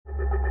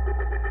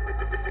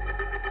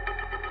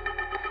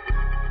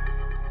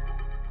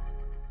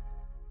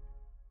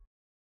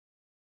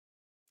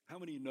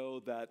many know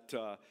that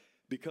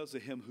because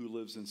of him who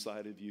lives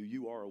inside of you,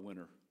 you are a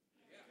winner?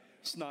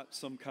 It's not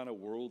some kind of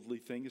worldly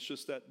thing. It's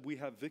just that we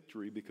have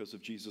victory because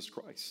of Jesus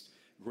Christ.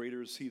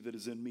 Greater is he that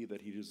is in me than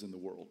he is in the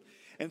world.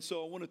 And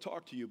so I want to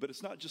talk to you, but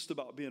it's not just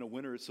about being a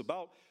winner. It's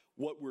about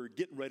what we're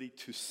getting ready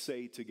to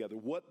say together,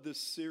 what this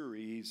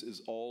series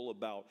is all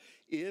about.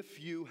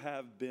 If you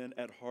have been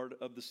at Heart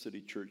of the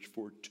City Church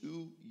for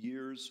 2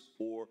 years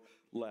or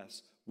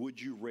less, would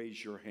you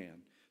raise your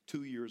hand?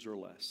 2 years or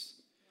less.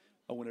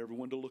 I want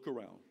everyone to look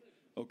around.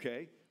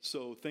 Okay,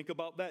 so think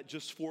about that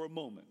just for a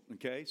moment,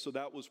 okay? So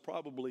that was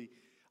probably,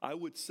 I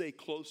would say,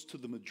 close to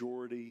the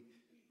majority,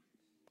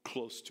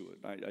 close to it.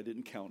 I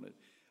didn't count it.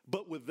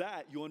 But with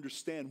that, you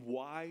understand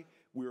why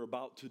we're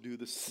about to do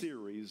the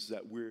series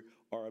that we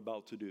are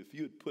about to do. If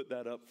you would put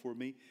that up for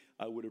me,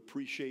 I would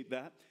appreciate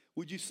that.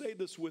 Would you say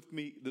this with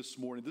me this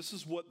morning? This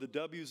is what the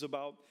W is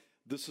about.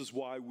 This is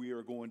why we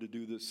are going to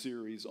do this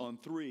series. On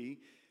 3,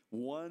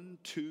 1,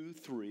 2,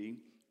 3,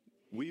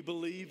 we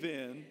believe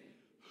in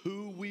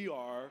who we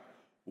are,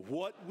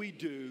 what we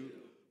do,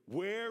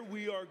 where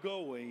we are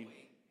going,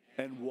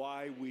 and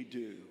why we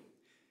do.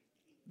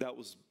 That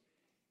was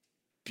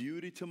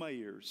beauty to my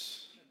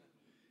ears.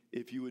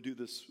 If you would do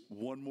this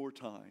one more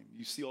time.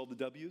 You see all the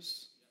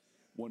W's?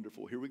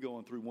 Wonderful. Here we go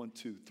on 3, 1,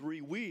 2,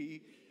 3.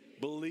 We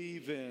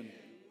believe in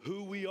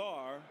who we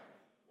are,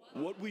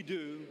 what we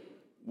do,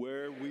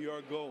 where we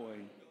are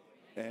going,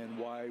 and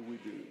why we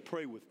do.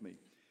 Pray with me.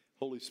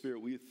 Holy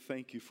Spirit, we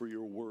thank you for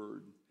your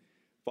word.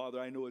 Father,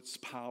 I know it's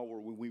power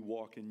when we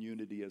walk in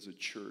unity as a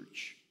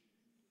church.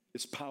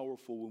 It's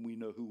powerful when we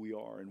know who we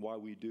are and why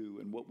we do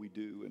and what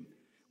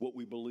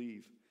we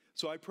believe.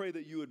 So I pray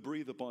that you would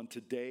breathe upon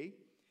today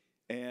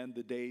and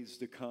the days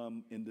to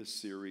come in this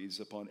series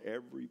upon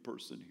every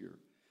person here.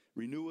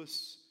 Renew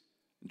us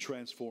and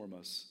transform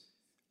us.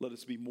 Let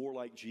us be more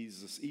like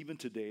Jesus even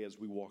today as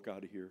we walk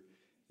out of here.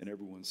 And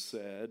everyone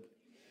said,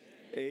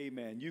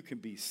 Amen. You can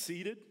be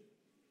seated.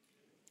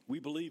 We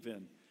believe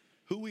in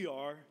who we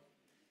are,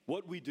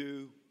 what we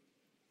do,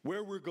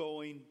 where we're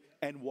going,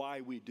 and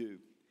why we do.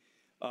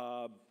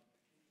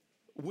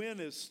 Win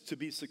is to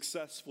be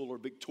successful or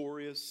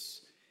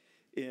victorious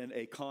in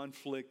a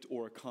conflict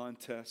or a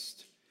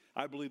contest.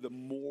 I believe the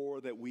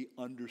more that we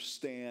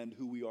understand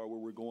who we are, where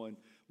we're going,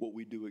 what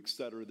we do,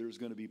 etc., there's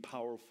going to be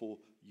powerful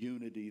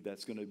unity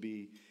that's going to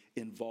be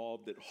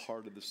involved at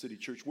Heart of the City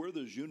Church. Where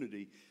there's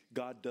unity,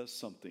 God does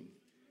something.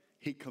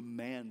 He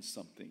commands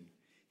something.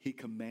 He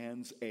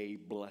commands a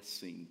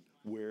blessing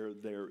where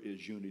there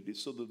is unity.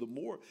 So that the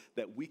more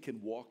that we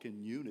can walk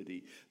in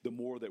unity, the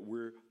more that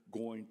we're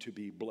going to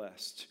be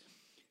blessed.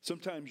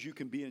 Sometimes you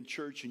can be in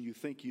church and you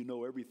think you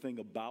know everything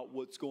about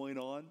what's going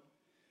on,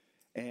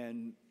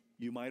 and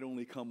you might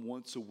only come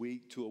once a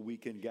week to a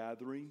weekend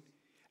gathering,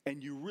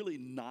 and you really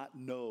not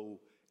know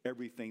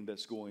everything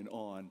that's going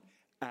on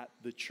at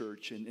the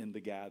church and in the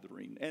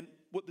gathering and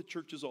what the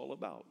church is all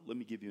about. Let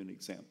me give you an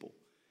example.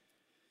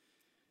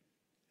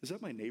 Is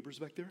that my neighbors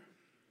back there?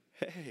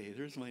 Hey,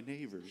 there's my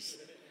neighbors.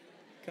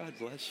 God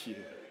bless you.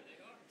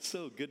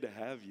 So good to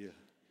have you.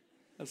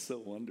 That's so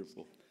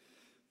wonderful.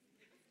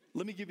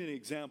 Let me give you an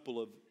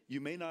example of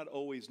you may not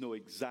always know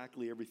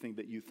exactly everything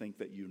that you think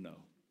that you know.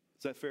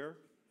 Is that fair?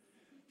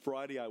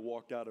 Friday, I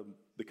walked out of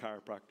the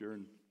chiropractor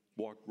and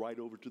walked right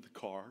over to the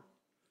car,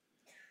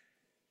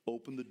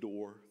 opened the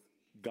door,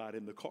 got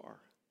in the car.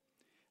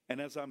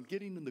 And as I'm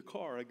getting in the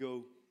car, I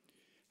go,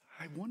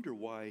 I wonder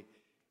why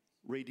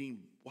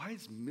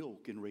is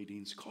milk in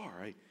Radine's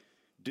car? I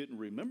didn't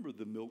remember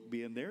the milk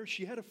being there.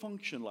 She had a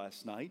function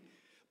last night,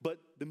 but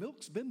the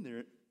milk's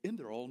been in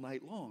there all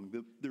night long.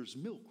 There's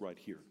milk right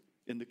here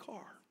in the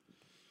car.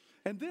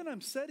 And then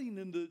I'm sitting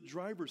in the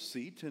driver's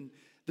seat, and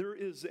there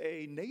is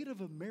a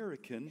Native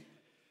American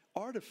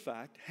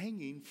artifact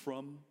hanging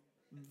from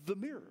the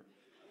mirror.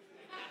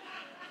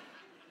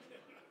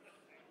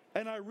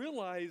 And I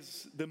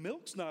realize the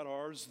milk's not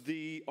ours,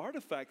 the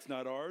artifact's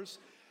not ours,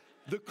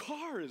 the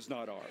car is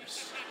not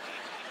ours.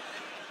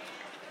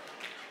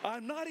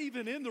 I'm not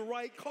even in the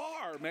right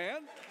car,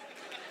 man.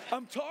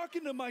 I'm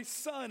talking to my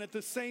son at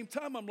the same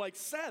time. I'm like,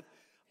 Seth,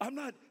 I'm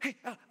not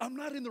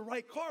in the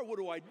right car. What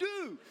do I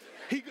do?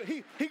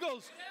 He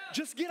goes,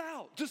 just get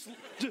out. Just,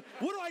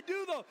 what do I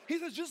do though? He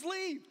says, just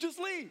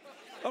leave.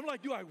 I'm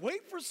like, do I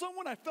wait for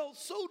someone? I felt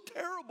so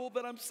terrible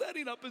that I'm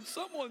setting up in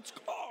someone's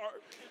car.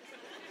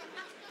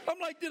 I'm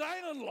like, did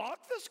I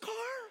unlock this car?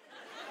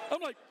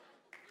 I'm like,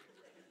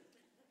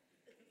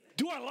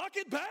 do I lock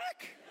it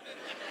back?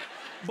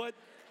 But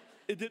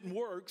it didn't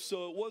work,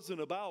 so it wasn't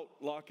about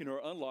locking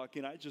or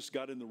unlocking. I just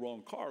got in the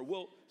wrong car.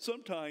 Well,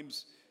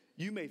 sometimes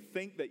you may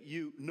think that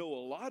you know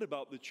a lot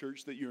about the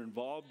church that you're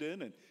involved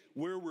in and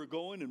where we're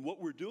going and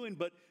what we're doing,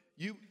 but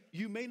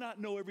you may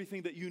not know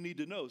everything that you need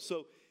to know.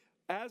 So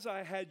as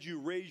I had you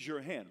raise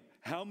your hand,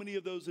 how many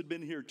of those had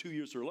been here 2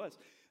 years or less?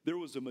 There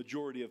was a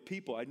majority of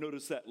people. I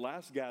noticed that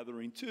last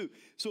gathering too.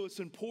 So it's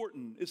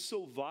important, it's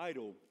so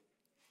vital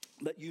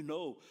that you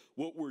know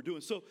what we're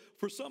doing. So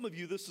for some of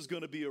you, this is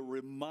going to be a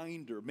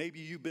reminder. Maybe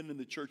you've been in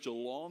the church a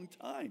long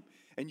time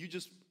and you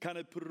just kind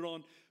of put it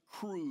on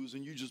cruise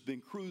and you've just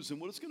been cruising.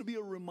 Well, it's going to be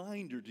a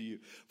reminder to you.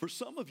 For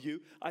some of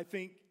you, I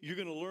think you're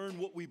going to learn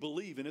what we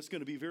believe, and it's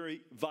going to be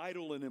very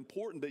vital and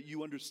important that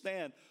you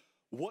understand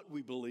what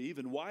we believe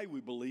and why we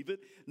believe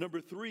it.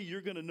 Number 3, you're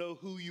going to know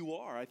who you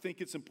are. I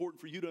think it's important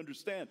for you to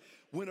understand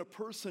when a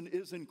person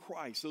is in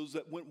Christ, those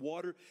that went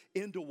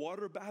into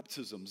water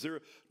baptisms, they're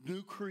a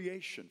new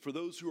creation. For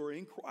those who are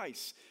in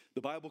Christ,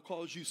 the Bible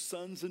calls you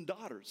sons and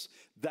daughters.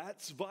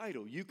 That's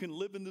vital. You can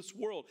live in this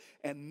world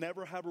and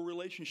never have a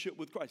relationship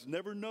with Christ,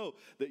 never know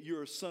that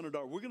you're a son or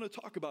daughter. We're going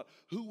to talk about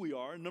who we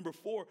are. And number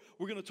 4,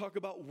 we're going to talk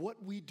about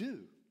what we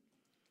do.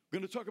 We're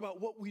going to talk about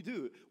what we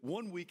do.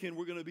 One weekend,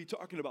 we're going to be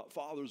talking about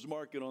Father's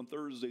Market on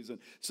Thursdays and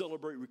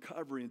Celebrate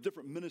Recovery and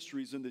different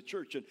ministries in the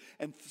church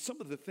and some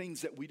of the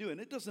things that we do.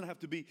 And it doesn't have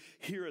to be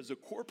here as a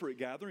corporate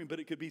gathering, but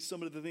it could be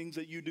some of the things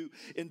that you do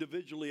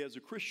individually as a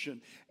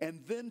Christian.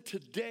 And then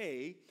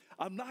today,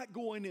 I'm not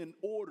going in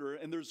order,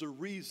 and there's a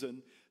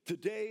reason.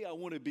 Today, I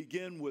want to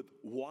begin with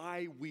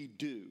why we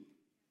do.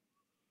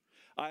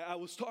 I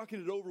was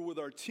talking it over with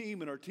our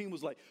team, and our team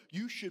was like,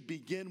 you should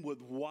begin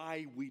with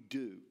why we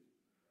do.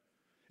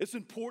 It's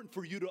important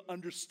for you to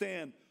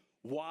understand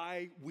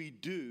why we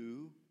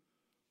do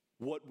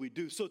what we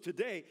do. So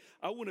today,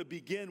 I want to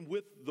begin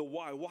with the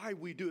why. Why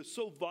we do is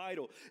so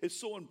vital. It's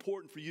so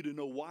important for you to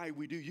know why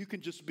we do. You can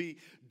just be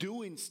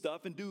doing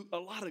stuff and do a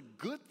lot of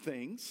good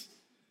things,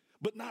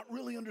 but not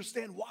really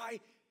understand why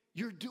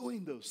you're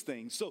doing those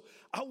things. So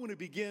I want to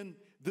begin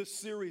this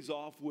series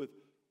off with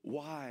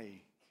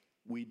why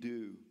we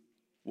do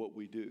what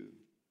we do.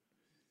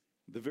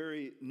 The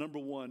very number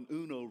one,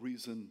 uno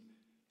reason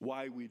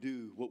why we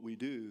do what we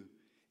do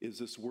is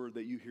this word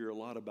that you hear a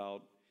lot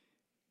about,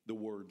 the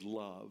word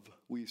love.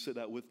 Will you say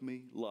that with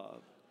me?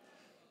 Love.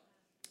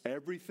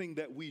 Everything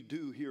that we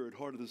do here at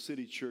Heart of the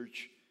City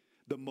Church,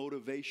 the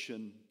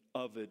motivation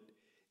of it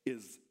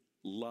is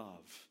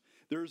love.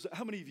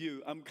 How many of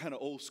you, I'm kind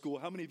of old school,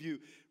 how many of you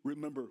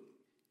remember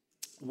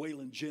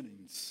Waylon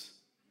Jennings,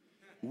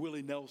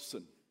 Willie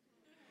Nelson,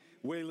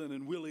 Waylon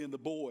and Willie and the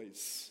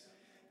Boys?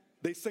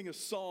 They sang a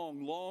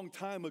song long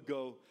time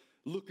ago,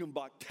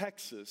 Luckenbach,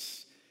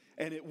 Texas,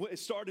 and it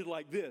started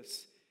like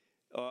this,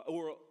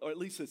 or at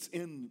least it's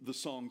in the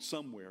song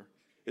somewhere.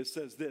 It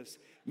says this: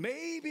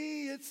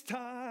 maybe it's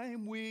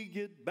time we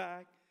get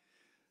back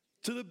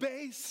to the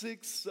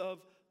basics of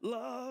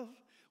love.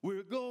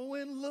 We're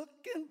going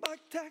Luckenbach,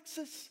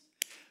 Texas,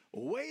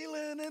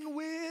 Waylon and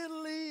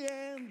Willie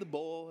and the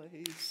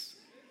boys.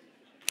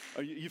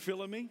 Are you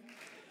feeling me?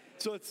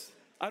 So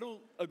I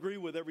don't agree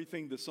with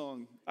everything the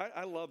song.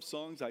 I love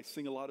songs. I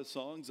sing a lot of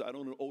songs. I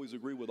don't always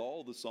agree with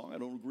all the song. I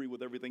don't agree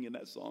with everything in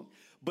that song.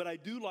 But I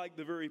do like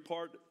the very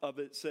part of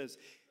it says,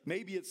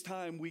 maybe it's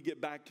time we get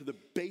back to the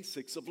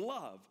basics of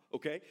love,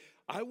 okay?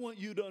 I want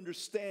you to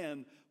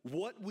understand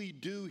what we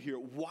do here,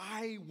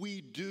 why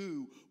we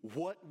do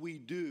what we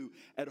do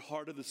at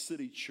Heart of the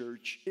City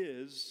Church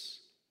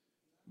is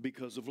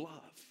because of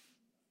love.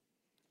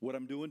 What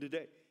I'm doing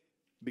today.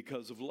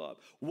 Because of love.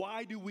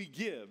 Why do we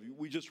give?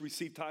 We just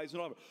received tithes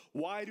and offering.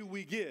 Why do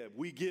we give?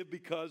 We give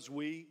because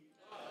we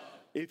love.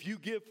 If you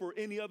give for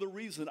any other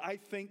reason, I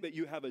think that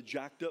you have a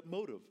jacked up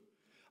motive.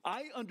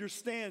 I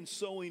understand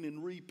sowing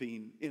and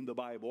reaping in the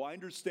Bible. I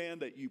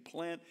understand that you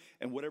plant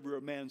and whatever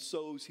a man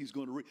sows, he's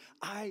going to reap.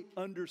 I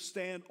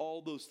understand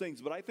all those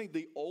things, but I think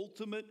the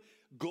ultimate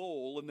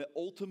goal and the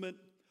ultimate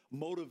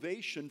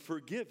motivation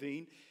for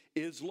giving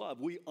is love.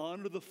 We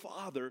honor the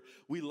Father.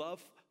 We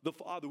love the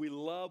Father. We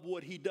love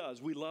what he does.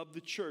 We love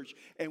the church,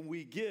 and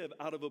we give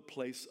out of a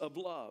place of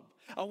love.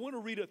 I want to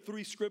read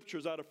 3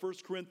 scriptures out of 1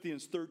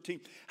 Corinthians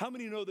 13. How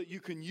many know that you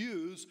can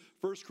use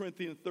 1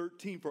 Corinthians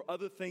 13 for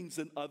other things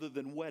other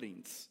than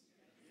weddings?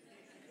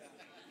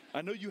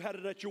 I know you had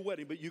it at your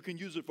wedding, but you can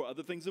use it for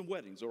other things than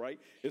weddings, all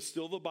right? It's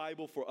still the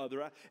Bible for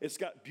other. It's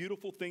got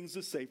beautiful things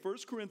to say. 1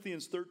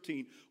 Corinthians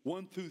 13,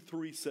 1 through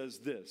 3 says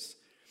this: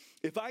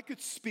 if I could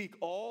speak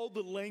all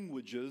the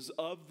languages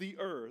of the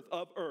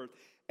earth,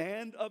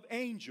 and of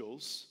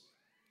angels,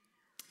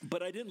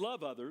 but I didn't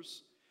love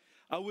others,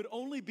 I would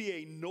only be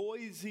a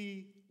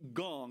noisy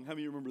gong. How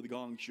many remember the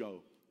Gong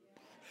Show?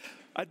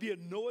 I'd be a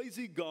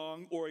noisy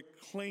gong or a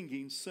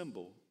clanging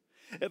cymbal.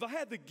 If I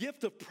had the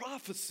gift of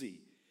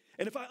prophecy,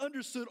 and if I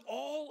understood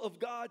all of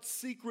God's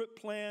secret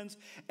plans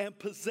and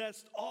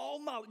possessed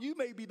all knowledge, you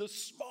may be the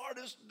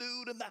smartest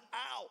dude in the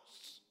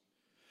house.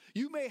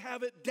 You may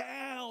have it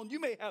down. You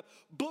may have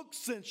book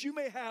sense. You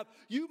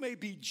may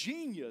be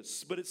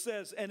genius. But it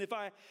says, and if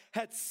I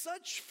had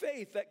such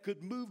faith that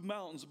could move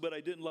mountains, but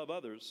I didn't love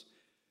others,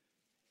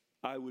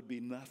 I would be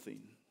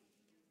nothing.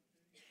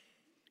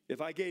 If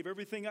I gave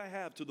everything I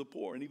have to the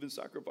poor and even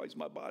sacrificed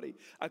my body,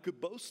 I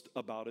could boast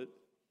about it.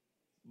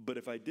 But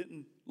if I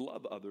didn't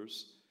love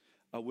others,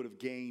 I would have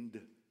gained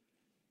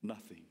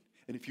nothing.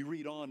 And if you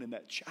read on in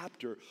that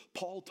chapter,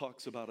 Paul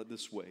talks about it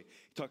this way.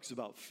 He talks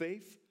about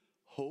faith,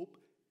 hope,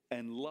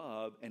 and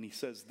love, and he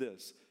says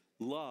this: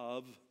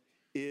 love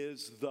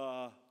is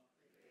the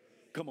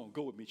Come on,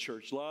 go with me,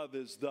 church. Love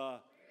is the,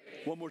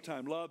 one more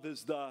time, love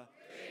is the,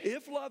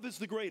 if love is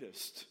the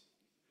greatest,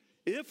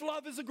 if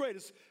love is the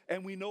greatest,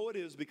 and we know it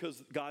is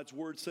because God's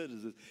word says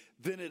it,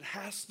 then it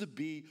has to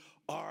be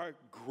our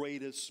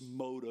greatest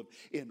motive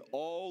in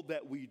all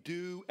that we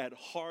do at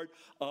Heart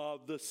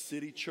of the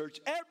City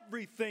Church.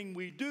 Everything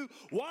we do,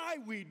 why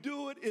we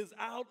do it is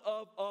out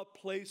of a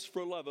place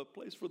for love, a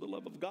place for the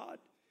love of God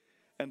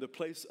and the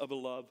place of a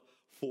love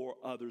for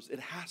others. It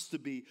has to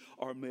be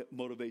our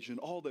motivation.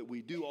 All that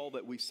we do, all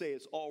that we say,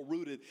 it's all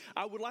rooted.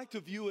 I would like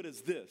to view it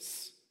as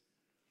this.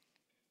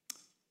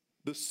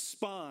 The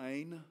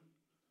spine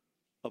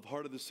of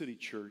Heart of the City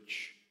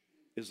Church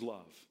is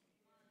love.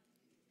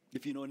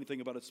 If you know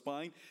anything about a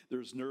spine,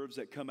 there's nerves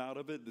that come out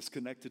of it that's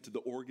connected to the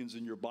organs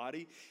in your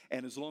body.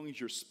 And as long as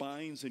your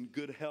spine's in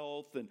good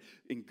health and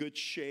in good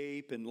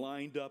shape and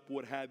lined up,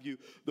 what have you,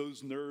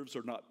 those nerves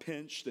are not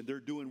pinched and they're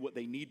doing what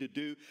they need to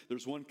do.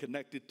 There's one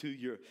connected to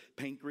your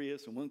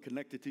pancreas and one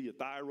connected to your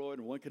thyroid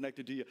and one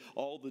connected to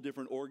all the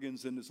different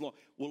organs in this long.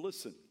 Well,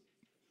 listen,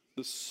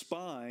 the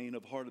spine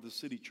of Heart of the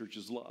City Church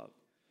is love.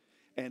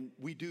 And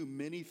we do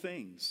many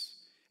things.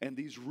 And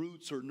these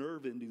roots or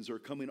nerve endings are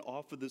coming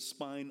off of the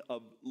spine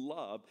of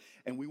love.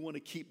 And we want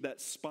to keep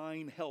that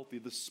spine healthy,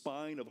 the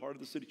spine of Heart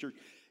of the City Church.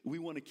 We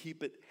want to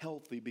keep it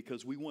healthy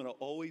because we want to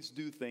always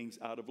do things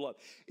out of love.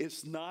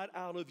 It's not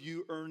out of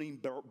you earning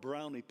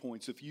brownie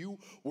points. If you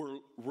were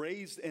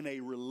raised in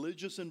a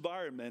religious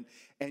environment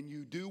and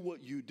you do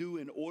what you do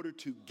in order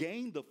to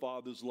gain the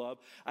Father's love,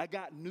 I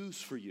got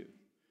news for you.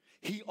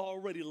 He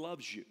already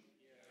loves you.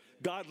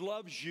 God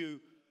loves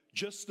you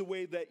just the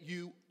way that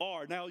you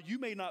are. Now, you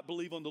may not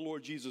believe on the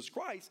Lord Jesus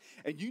Christ,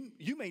 and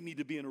you may need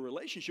to be in a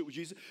relationship with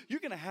Jesus. You're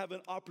going to have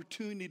an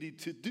opportunity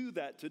to do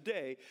that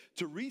today,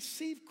 to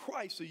receive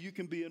Christ so you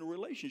can be in a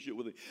relationship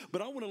with him.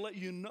 But I want to let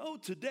you know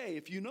today,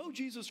 if you know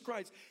Jesus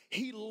Christ,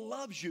 he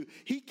loves you.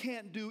 He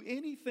can't do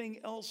anything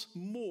else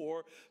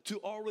more to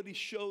already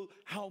show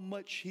how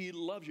much he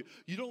loves you.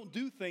 You don't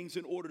do things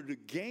in order to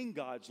gain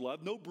God's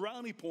love. No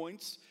brownie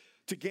points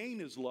to gain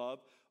his love.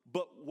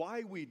 But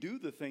why we do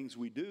the things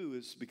we do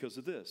is because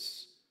of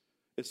this.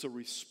 It's a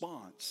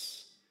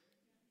response.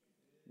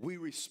 We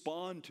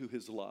respond to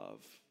his love.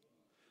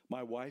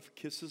 My wife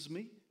kisses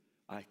me,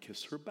 I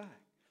kiss her back.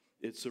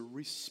 It's a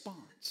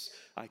response.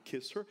 I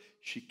kiss her,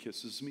 she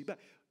kisses me back.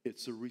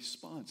 It's a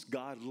response.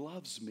 God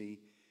loves me.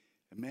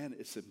 And man,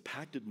 it's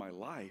impacted my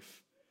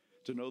life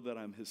to know that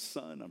I'm his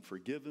son, I'm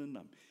forgiven,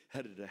 I'm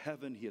headed to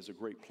heaven. He has a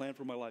great plan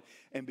for my life.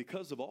 And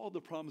because of all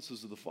the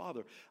promises of the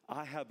Father,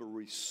 I have a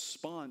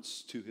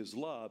response to his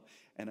love,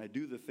 and I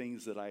do the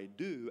things that I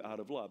do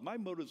out of love. My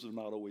motives are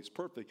not always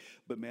perfect,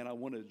 but man, I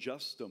want to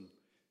adjust them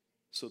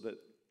so that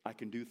I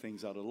can do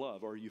things out of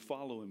love. Are you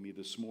following me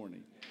this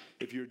morning?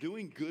 If you're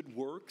doing good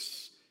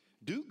works,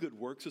 do good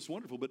works. It's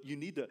wonderful, but you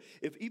need to,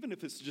 even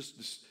if it's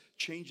just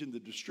changing the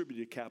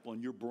distributed cap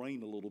on your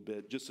brain a little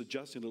bit, just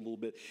adjusting it a little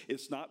bit,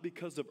 it's not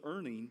because of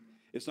earning,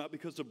 it's not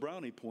because of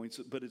brownie points,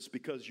 but it's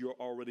because you're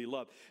already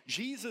loved.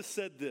 Jesus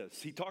said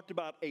this. He talked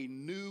about a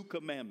new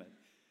commandment.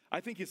 I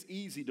think it's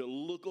easy to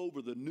look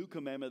over the new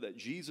commandment that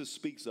Jesus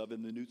speaks of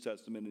in the New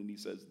Testament, and he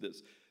says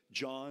this,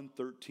 John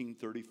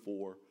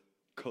 13:34,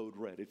 code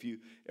red. If you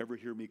ever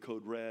hear me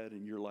code red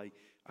and you're like,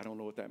 I don't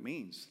know what that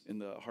means in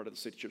the Heart of the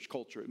City Church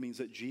culture, it means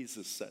that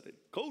Jesus said it.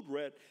 Code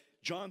red,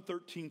 John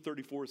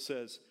 13:34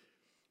 says,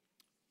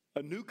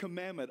 a new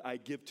commandment I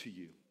give to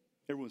you.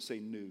 Everyone say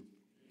new.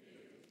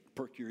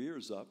 Perk your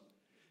ears up.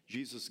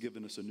 Jesus has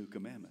given us a new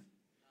commandment.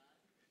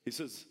 He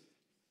says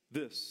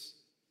this,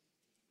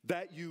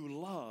 that you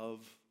love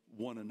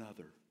one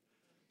another.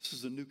 This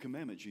is a new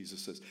commandment, Jesus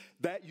says.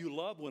 That you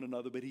love one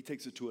another, but he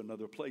takes it to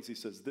another place. He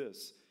says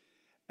this,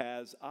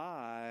 as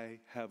I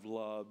have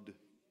loved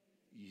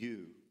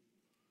you,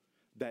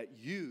 that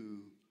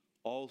you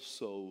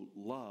also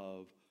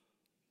love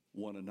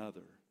one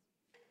another.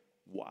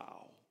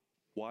 Wow.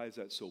 Why is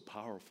that so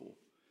powerful?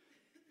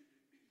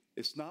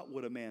 It's not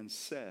what a man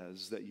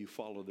says that you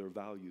follow their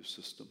value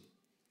system.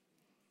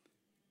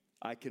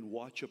 I can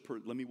watch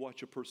let me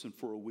watch a person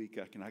for a week.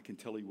 I can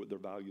tell you what their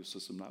value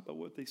system, not by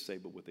what they say,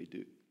 but what they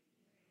do.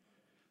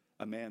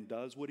 A man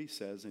does what he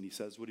says, and he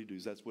says what he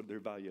does. That's what their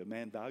value. A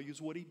man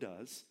values what he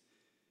does,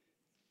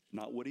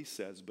 not what he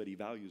says, but he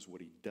values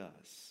what he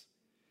does.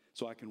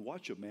 So I can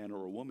watch a man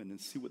or a woman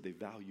and see what they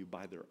value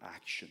by their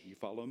action. You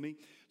follow me?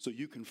 So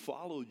you can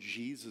follow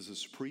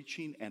Jesus'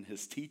 preaching and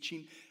his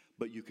teaching,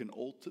 but you can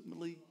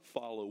ultimately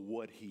follow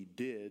what he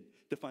did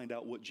to find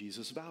out what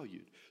Jesus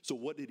valued. So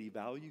what did he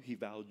value? He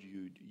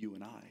valued you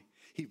and I.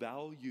 He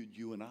valued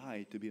you and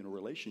I to be in a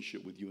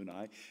relationship with you and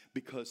I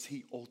because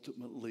he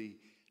ultimately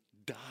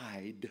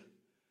died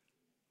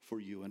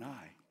for you and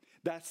I.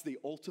 That's the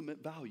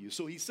ultimate value.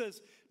 So he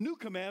says, new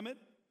commandment,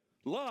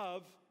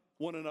 love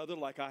one another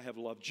like I have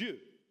loved you.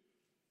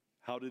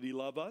 How did he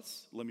love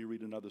us? Let me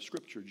read another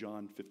scripture,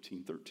 John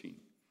 15:13.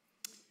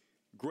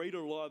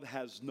 Greater love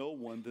has no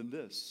one than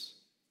this,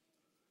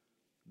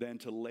 than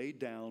to lay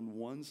down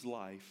one's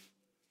life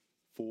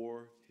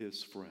for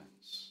his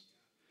friends.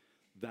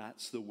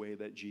 That's the way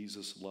that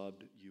Jesus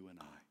loved you and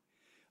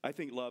I. I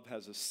think love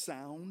has a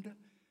sound.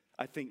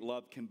 I think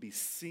love can be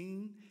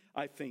seen.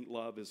 I think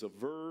love is a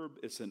verb.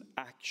 It's an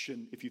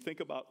action. If you think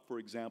about, for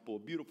example, a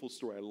beautiful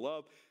story. I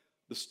love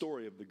the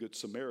story of the Good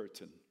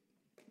Samaritan.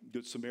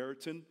 Good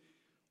Samaritan,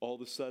 all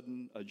of a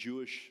sudden, a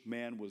Jewish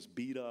man was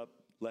beat up,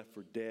 left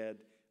for dead.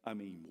 I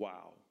mean,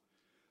 wow.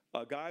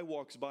 A guy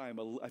walks by him,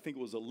 I think it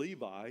was a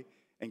Levi,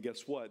 and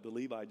guess what? The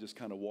Levi just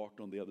kind of walked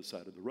on the other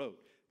side of the road.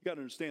 You got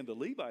to understand, the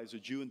Levi is a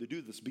Jew, and the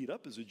dude that's beat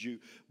up is a Jew,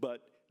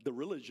 but the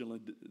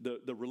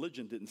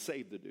religion didn't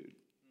save the dude.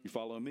 You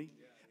follow me?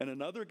 Yeah. And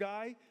another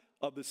guy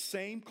of the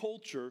same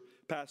culture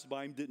passed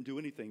by him, didn't do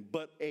anything.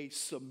 But a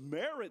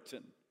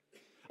Samaritan,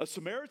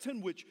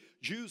 which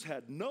Jews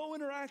had no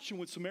interaction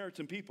with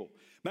Samaritan people.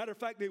 Matter of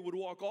fact, they would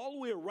walk all the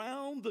way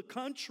around the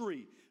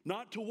country,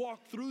 not to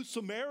walk through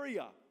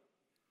Samaria.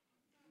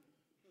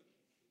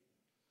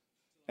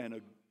 And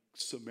a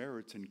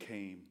Samaritan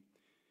came,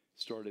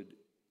 started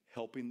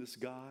helping this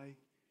guy,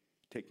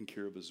 taking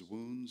care of his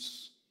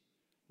wounds,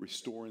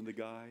 restoring the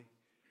guy,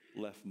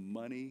 left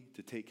money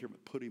to take care of him,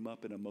 put him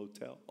up in a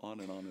motel, on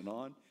and on and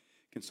on.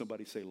 Can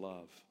somebody say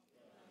love?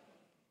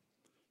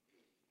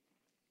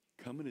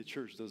 Coming to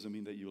church doesn't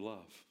mean that you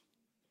love.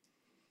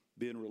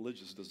 Being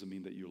religious doesn't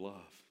mean that you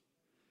love.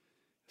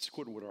 It's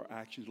according to what our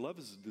actions. Love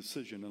is a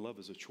decision and love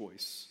is a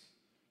choice.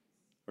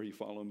 Are you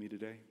following me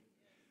today?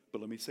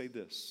 But let me say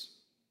this.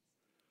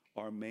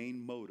 Our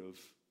main motive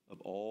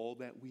of all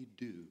that we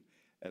do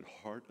at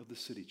Heart of the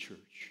City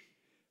Church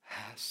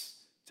has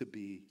to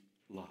be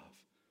love.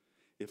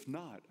 If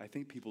not, I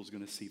think people's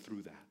going to see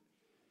through that.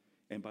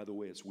 And by the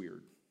way, it's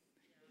weird.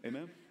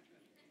 Amen?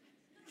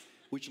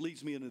 Which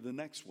leads me into the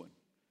next one.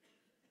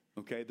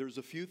 Okay, there's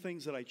a few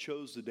things that I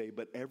chose today,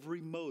 but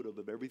every motive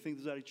of everything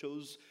that I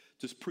chose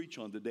to preach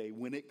on today,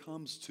 when it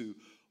comes to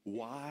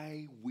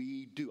why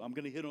we do, I'm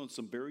going to hit on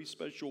some very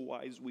special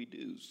whys we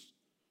do's.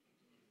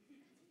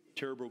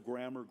 Terrible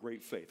grammar,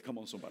 great faith. Come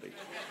on, somebody.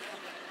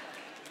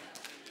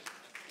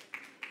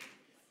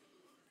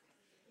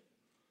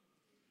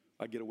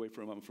 I get away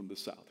from, I'm from the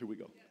South. Here we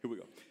go.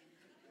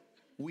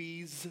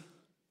 We's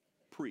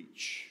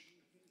preach.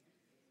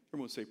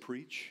 Everyone say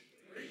preach.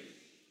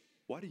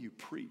 Why do you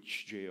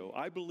preach, J.O.?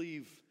 I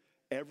believe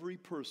every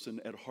person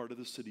at Heart of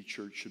the City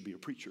Church should be a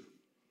preacher.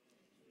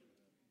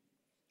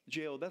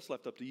 J.O., that's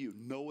left up to you.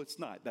 No, it's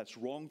not. That's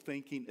wrong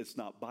thinking. It's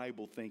not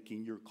Bible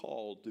thinking. You're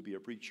called to be a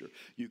preacher.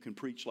 You can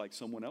preach like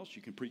someone else.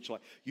 You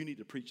need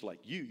to preach like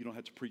you. You don't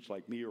have to preach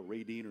like me or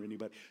Ray Dean or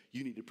anybody.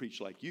 You need to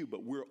preach like you.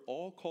 But we're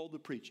all called to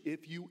preach.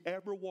 If you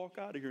ever walk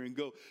out of here and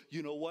go,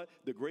 you know what?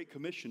 The Great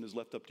Commission is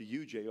left up to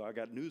you, J.O. I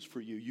got news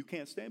for you. You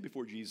can't stand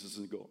before Jesus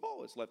and go,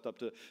 oh, it's left up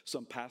to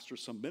some pastor,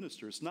 some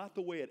minister. It's not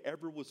the way it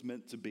ever was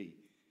meant to be.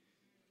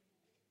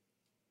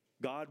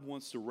 God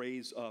wants to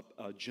raise up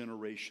a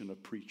generation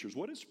of preachers.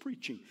 What is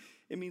preaching?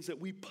 It means that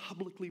we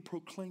publicly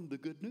proclaim the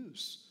good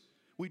news.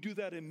 We do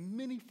that in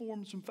many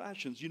forms and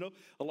fashions. You know,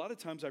 a lot of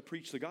times I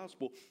preach the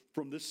gospel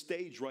from this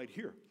stage right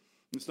here.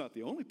 It's not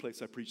the only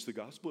place I preach the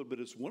gospel, but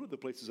it's one of the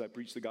places I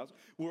preach the gospel.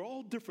 We're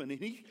all different,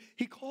 and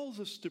he calls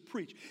us to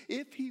preach.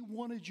 If he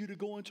wanted you to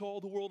go into all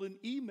the world and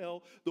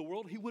email the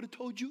world, he would have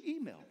told you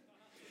email.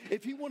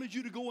 If he wanted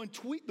you to go and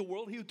tweet the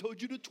world, he would have told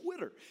you to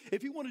Twitter.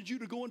 If he wanted you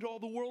to go into all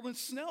the world and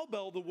snail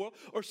mail the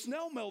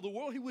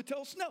world, he would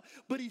tell snail.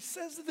 But he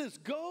says this,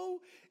 go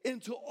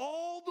into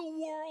all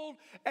the world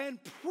and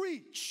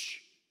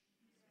preach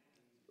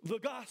the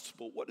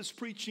gospel. What does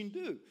preaching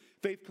do?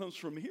 Faith comes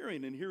from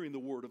hearing, and hearing the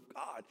word of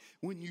God.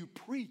 When you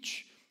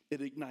preach, it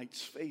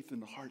ignites faith in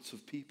the hearts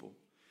of people.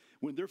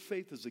 When their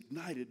faith is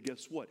ignited,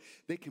 guess what?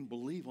 They can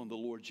believe on the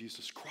Lord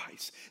Jesus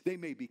Christ. They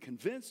may be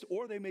convinced,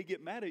 or they may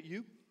get mad at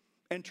you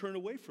and turn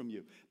away from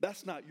you.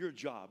 That's not your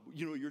job.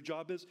 You know what your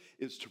job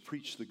is to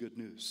preach the good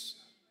news.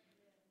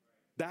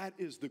 That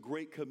is the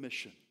Great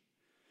Commission.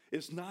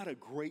 It's not a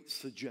great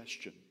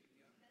suggestion.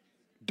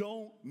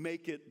 Don't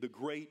make it the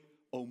great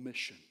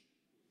omission.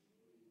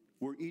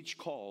 We're each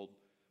called,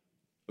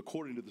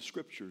 according to the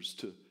scriptures,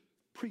 to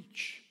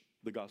preach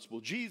the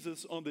gospel.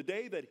 Jesus, on the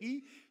day that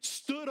he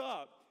stood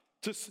up,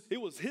 it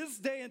was his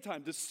day and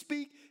time to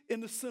speak in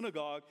the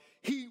synagogue.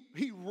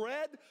 He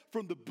read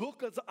from the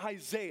book of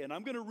Isaiah. And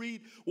I'm going to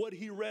read what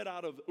he read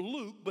out of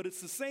Luke, but it's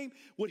the same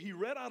what he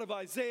read out of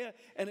Isaiah.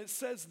 And it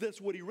says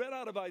this, what he read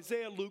out of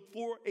Isaiah, Luke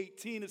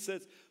 4:18, it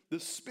says, the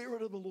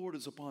Spirit of the Lord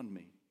is upon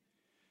me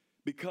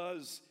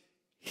because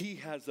he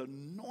has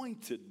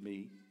anointed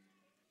me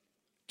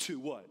to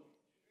what?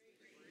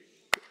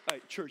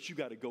 Hey, church, you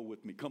got to go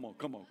with me. Come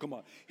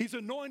on. He's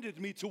anointed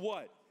me to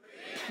what?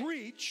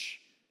 Preach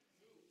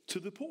to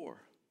the poor.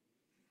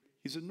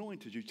 He's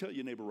anointed you. Tell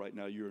your neighbor right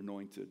now, you're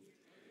anointed.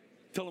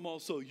 Tell him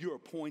also, you're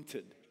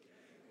appointed.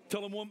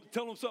 Tell him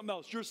something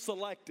else. You're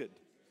selected.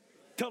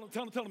 Tell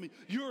him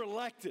you're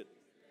elected.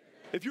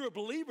 If you're a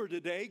believer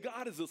today,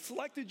 God has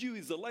selected you.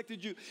 He's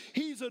elected you.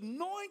 He's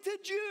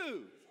anointed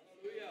you.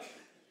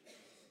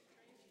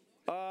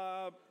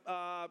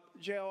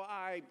 Joe,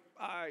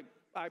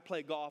 I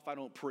play golf. I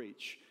don't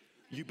preach.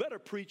 You better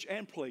preach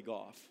and play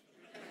golf.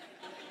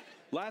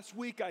 Last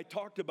week, I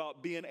talked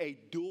about being a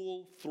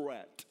dual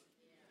threat.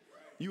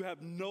 You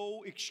have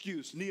no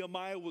excuse.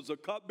 Nehemiah was a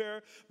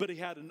cupbearer, but he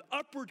had an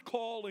upward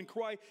call in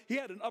Christ. He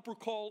had an upward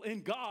call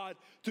in God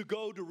to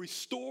go to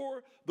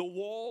restore the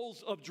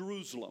walls of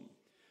Jerusalem.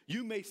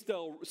 You may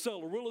sell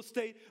real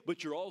estate,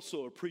 but you're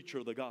also a preacher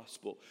of the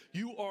gospel.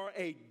 You are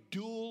a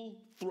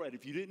dual threat.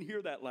 If you didn't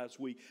hear that last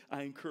week,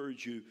 I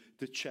encourage you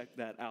to check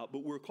that out.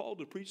 But we're called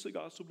to preach the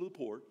gospel to the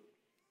poor.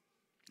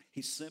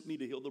 He sent me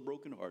to heal the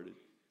brokenhearted,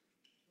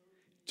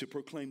 to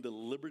proclaim the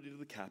liberty to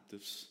the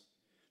captives,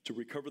 to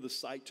recover the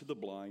sight to the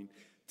blind,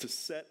 to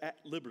set at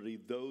liberty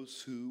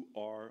those who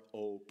are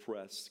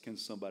oppressed. Can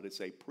somebody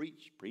say,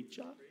 preach,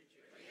 preacher?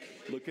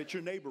 Look at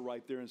your neighbor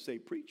right there and say,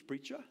 preach,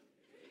 preacher.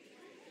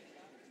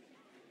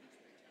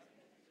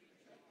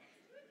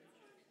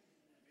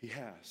 He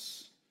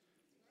has.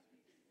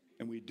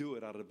 And we do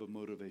it out of a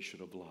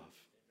motivation of love.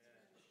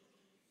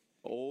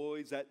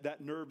 Always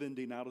that nerve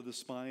ending out of the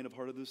spine of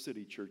Heart of the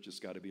City Church has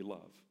got to be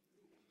love.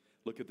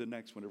 Look at the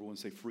next one. Everyone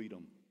say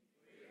freedom.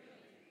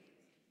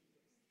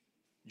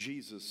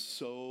 Jesus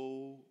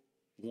so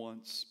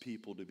wants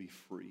people to be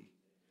free.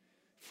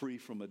 Free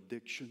from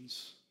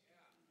addictions.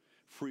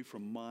 Free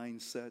from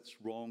mindsets,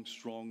 wrong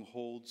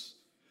strongholds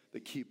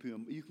that keep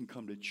him. You can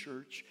come to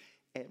church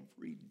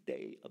every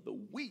day of the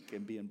week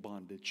and be in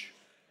bondage.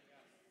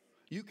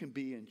 You can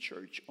be in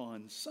church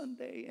on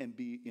Sunday and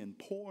be in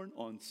porn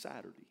on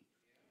Saturday.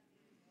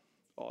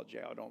 Oh,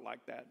 Jay, I don't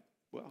like that.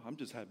 Well, I'm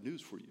just have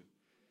news for you.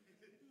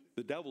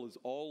 The devil is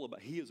all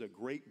about, he is a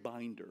great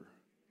binder.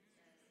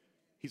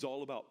 He's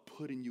all about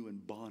putting you in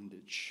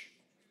bondage.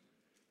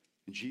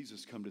 And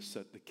Jesus come to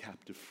set the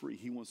captive free.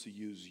 He wants to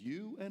use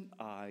you and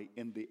I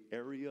in the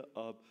area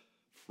of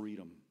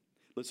freedom.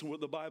 Listen to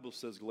what the Bible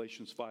says,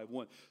 Galatians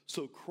 5:1.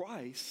 So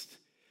Christ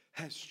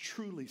has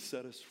truly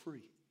set us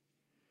free.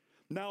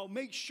 Now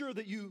make sure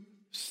that you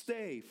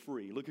stay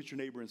free. Look at your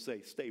neighbor and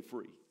say, stay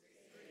free.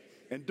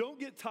 And don't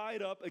get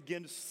tied up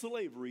against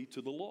slavery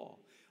to the law.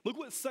 Look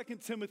what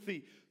 2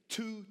 Timothy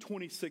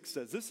 2:26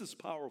 says. This is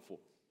powerful.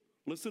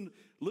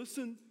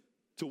 Listen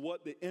to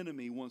what the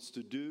enemy wants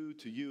to do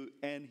to you,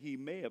 and he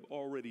may have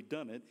already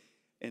done it.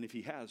 And if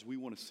he has, we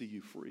want to see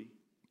you free.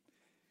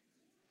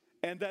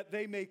 And that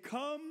they may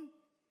come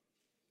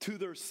to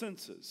their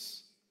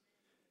senses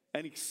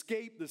and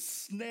escape the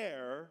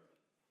snare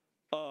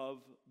of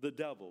the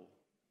devil,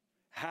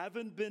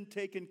 having been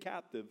taken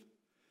captive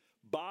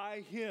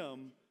by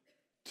him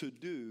to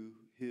do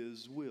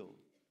his will.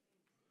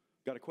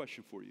 Got a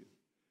question for you.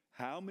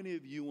 How many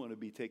of you want to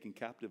be taken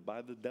captive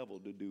by the devil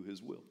to do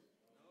his will?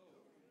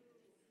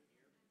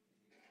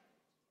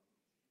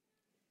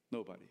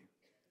 Nobody.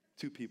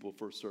 2 people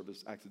first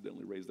service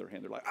accidentally raised their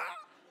hand. They're like, ah!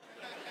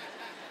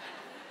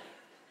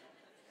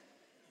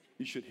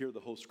 You should hear the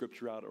whole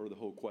scripture out or the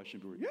whole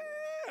question. Yeah!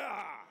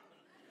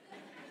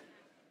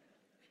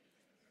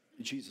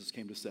 Jesus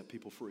came to set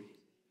people free.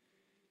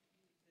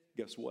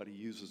 Guess what? He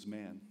uses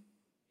man.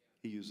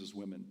 He uses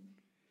women.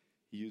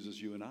 He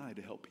uses you and I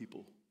to help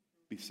people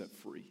be set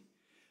free.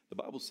 The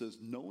Bible says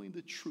knowing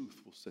the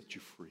truth will set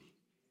you free.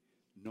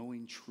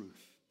 Knowing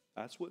truth.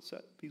 That's what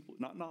set people,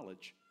 not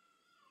knowledge.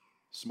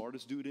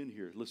 Smartest dude in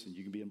here. Listen,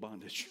 you can be in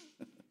bondage.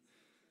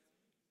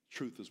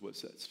 Truth is what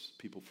sets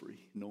people free.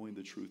 Knowing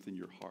the truth in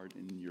your heart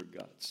and in your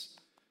guts.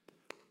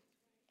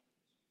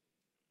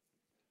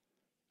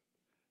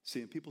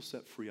 Seeing people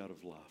set free out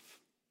of love.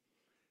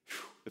 Whew,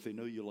 if they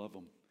know you love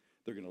them,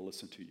 they're going to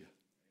listen to you.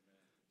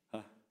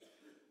 Huh?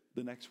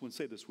 The next one,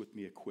 say this with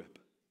me, equip.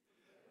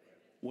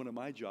 One of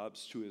my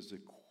jobs too is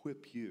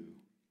equip you.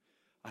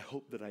 I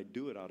hope that I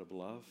do it out of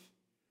love.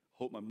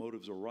 Hope my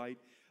motives are right.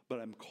 But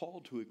I'm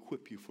called to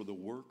equip you for the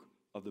work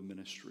of the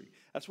ministry.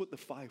 That's what the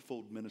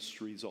fivefold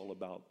ministry is all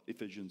about,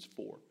 Ephesians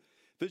 4.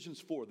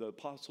 Ephesians 4, the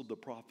apostle, the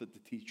prophet, the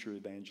teacher,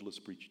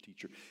 evangelist, preacher,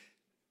 teacher,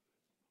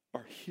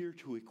 are here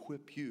to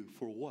equip you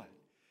for what?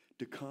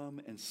 To come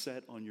and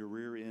set on your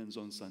rear ends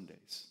on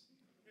Sundays.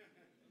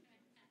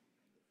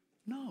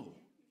 No.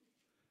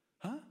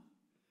 Huh?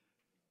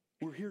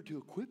 We're here to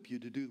equip you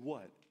to do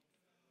what?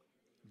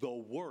 The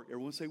work.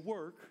 Everyone say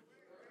work.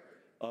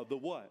 Of the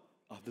what?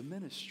 Of the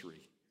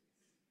ministry.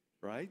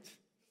 Right?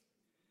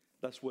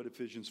 That's what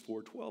Ephesians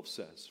 4:12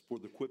 says. For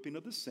the equipping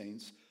of the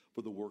saints,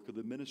 for the work of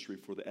the ministry,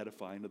 for the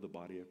edifying of the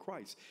body of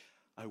Christ.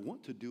 I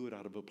want to do it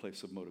out of a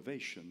place of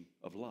motivation,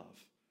 of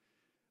love.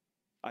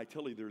 I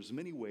tell you, there's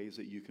many ways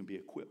that you can be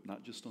equipped,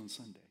 not just on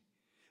Sunday.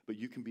 But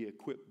you can be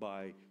equipped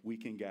by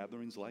weekend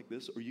gatherings like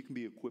this, or you can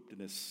be equipped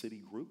in a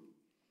city group.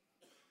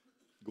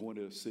 Going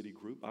to a city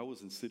group. I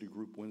was in city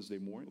group Wednesday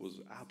morning. It was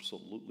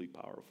absolutely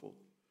powerful.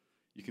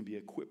 You can be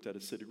equipped at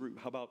a city group.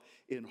 How about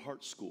in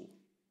Heart School?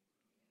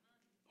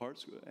 Heart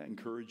School. I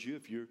encourage you,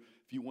 if you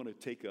want to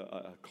take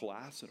a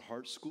class at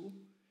Heart School,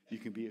 you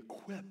can be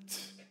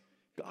equipped.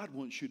 God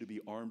wants you to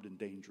be armed and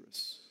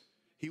dangerous.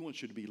 He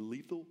wants you to be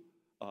lethal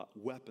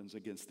weapons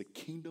against the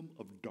kingdom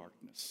of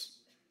darkness.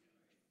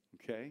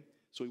 Okay?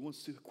 So he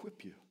wants to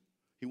equip you.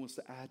 He wants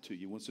to add to you.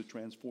 He wants to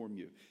transform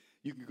you.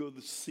 You can go to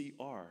the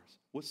CRs.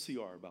 What's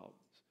CR about?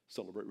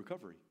 Celebrate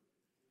Recovery.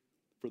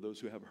 For those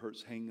who have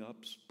hurts,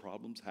 hang-ups,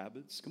 problems,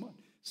 habits. Come on.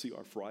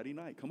 CR Friday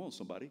night. Come on,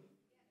 somebody.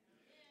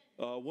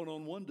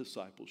 one-on-one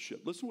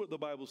discipleship. Listen to what the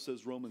Bible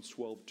says, Romans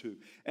 12:2.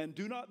 And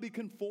do not be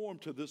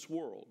conformed to this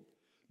world.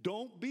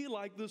 Don't be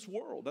like this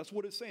world. That's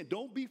what it's saying.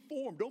 Don't be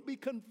formed. Don't be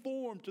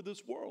conformed to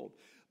this world,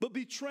 but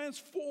be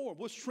transformed.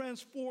 What's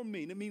transform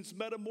mean? It means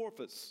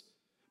metamorphosis.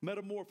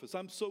 Metamorphosis.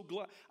 I'm so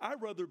glad.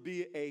 I'd rather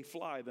be a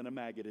fly than a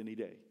maggot any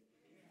day.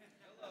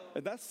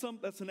 And that's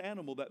an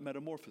animal that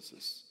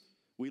metamorphoses.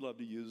 We love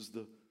to use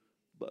the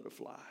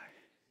butterfly.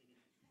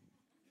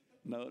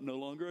 No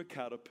longer a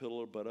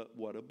caterpillar,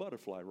 but a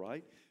butterfly,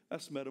 right?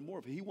 That's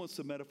metamorphosis. He wants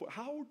to metaphor.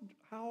 How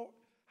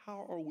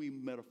are we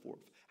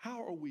metaphormed?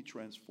 How are we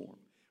transformed?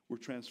 We're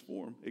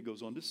transformed, it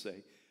goes on to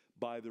say,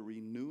 by the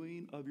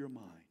renewing of your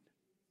mind.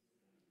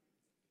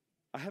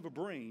 I have a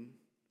brain,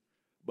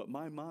 but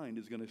my mind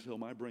is going to tell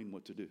my brain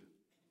what to do.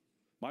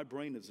 My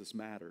brain is this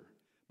matter,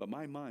 but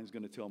my mind is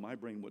going to tell my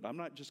brain what. I'm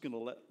not just going to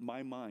let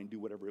my mind do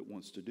whatever it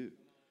wants to do.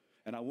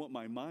 And I want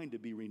my mind to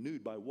be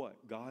renewed by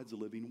what? God's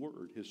living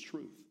word, his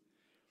truth.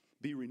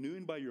 Be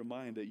renewed by your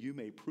mind that you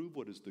may prove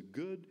what is the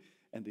good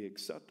and the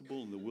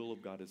acceptable and the will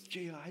of God is.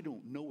 Jay, I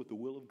don't know what the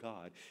will of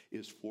God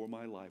is for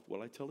my life.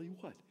 Well, I tell you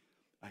what,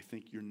 I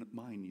think your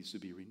mind needs to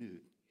be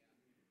renewed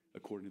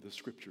according to the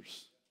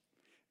scriptures.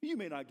 You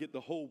may not get the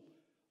whole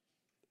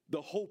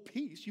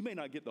piece. You may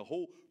not get the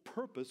whole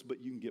purpose, but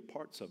you can get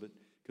parts of it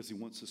because he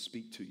wants to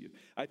speak to you.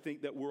 I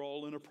think that we're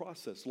all in a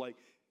process. Like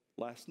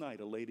last night,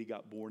 a lady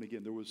got born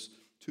again. There was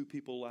 2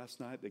 people last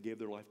night that gave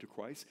their life to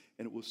Christ,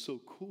 and it was so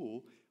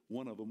cool.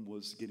 One of them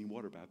was getting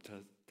water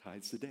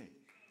baptized today.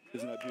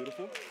 Isn't that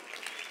beautiful?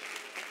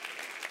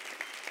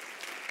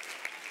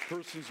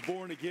 Person's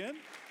born again.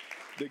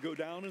 They go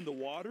down in the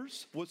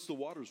waters. What's the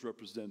waters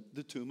represent?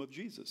 The tomb of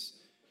Jesus.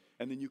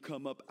 And then you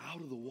come up out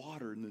of the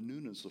water in the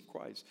newness of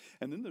Christ.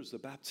 And then there's the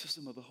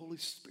baptism of the Holy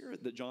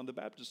Spirit that John the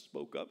Baptist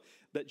spoke of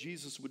that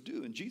Jesus would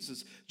do. And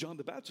John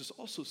the Baptist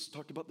also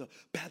talked about the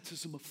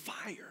baptism of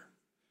fire.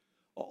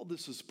 All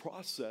this is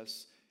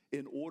processed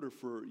in order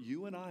for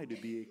you and I to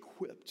be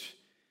equipped.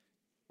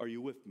 Are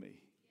you with me?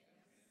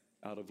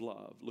 Out of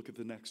love. Look at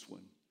the next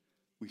one.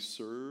 We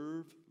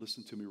serve,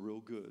 listen to me real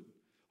good,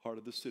 Heart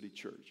of the City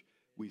Church.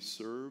 We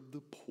serve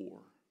the poor.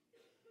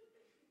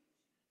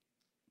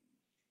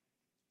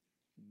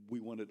 We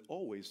want it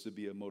always to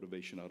be a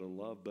motivation out of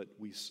love, but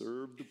we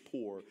serve the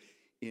poor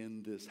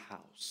in this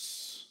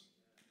house.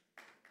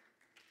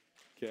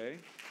 Okay?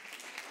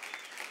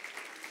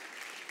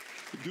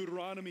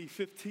 Deuteronomy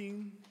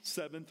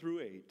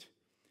 15:7-8.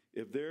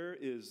 If there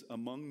is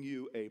among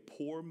you a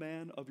poor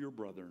man of your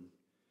brethren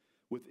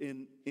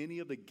within any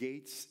of the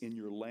gates in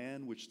your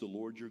land which the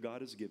Lord your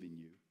God is giving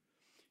you,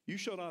 you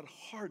shall not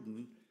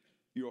harden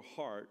your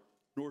heart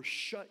nor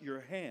shut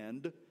your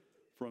hand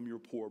from your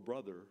poor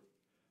brother,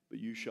 but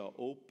you shall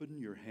open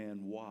your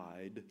hand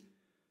wide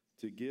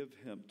to give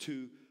him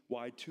to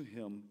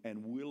him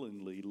and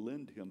willingly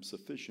lend him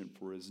sufficient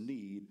for his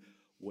need,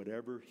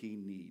 whatever he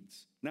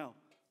needs. Now,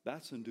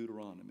 that's in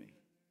Deuteronomy.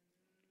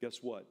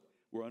 Guess what?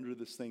 We're under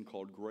this thing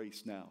called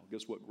grace now.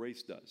 Guess what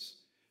grace does?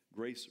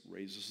 Grace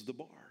raises the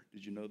bar.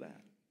 Did you know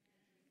that?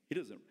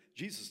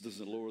 Jesus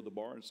doesn't lower the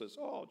bar and says,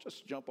 "Oh,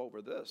 just jump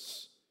over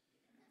this."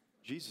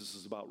 Jesus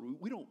is about,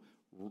 we don't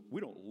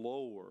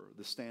lower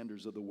the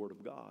standards of the Word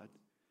of God.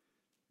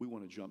 We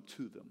want to jump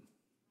to them,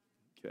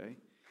 okay?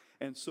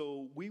 And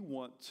so we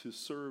want to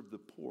serve the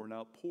poor.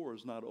 Now, poor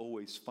is not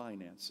always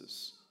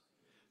finances.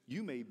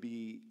 You may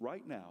be,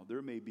 right now,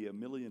 there may be a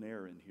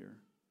millionaire in here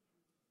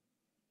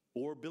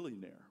or a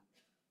billionaire.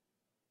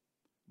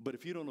 But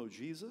if you don't know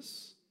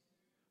Jesus,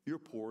 you're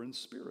poor in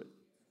spirit.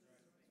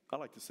 I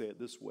like to say it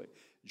this way.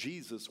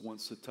 Jesus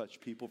wants to touch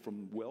people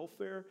from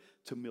welfare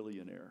to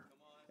millionaire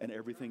and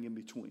everything in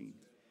between.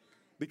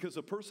 Because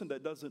a person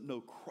that doesn't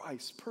know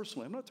Christ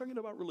personally, I'm not talking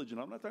about religion.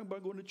 I'm not talking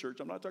about going to church.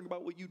 I'm not talking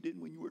about what you did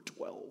when you were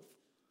 12.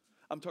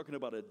 I'm talking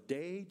about a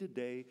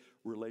day-to-day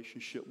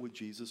relationship with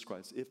Jesus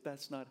Christ. If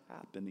that's not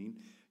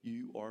happening,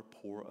 you are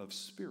poor of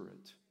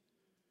spirit.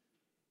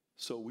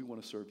 So we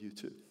want to serve you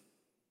too.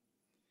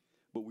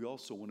 But we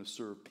also want to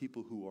serve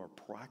people who are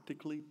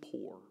practically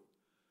poor.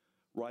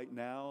 Right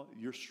now,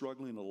 you're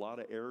struggling in a lot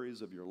of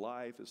areas of your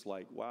life. It's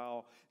like,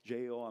 wow,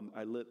 J.O.,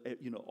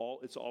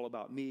 it's all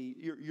about me.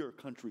 You're a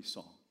country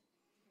song.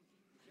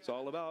 It's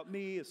all about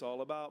me. It's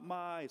all about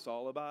it's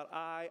all about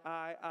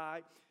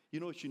I. You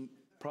know what you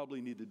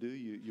probably need to do?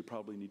 You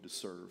probably need to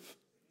serve.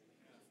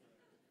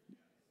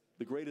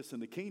 The greatest in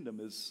the kingdom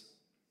is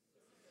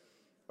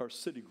our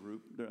city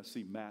group. I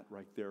see Matt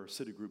right there. Our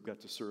city group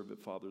got to serve at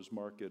Father's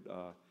Market.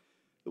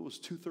 It was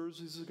 2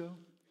 Thursdays ago,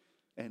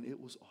 and it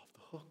was off the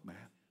hook,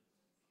 man.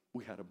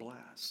 We had a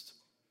blast.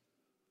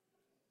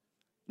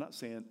 I'm not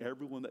saying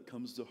everyone that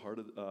comes to Heart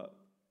of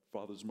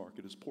Father's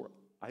Market is poor.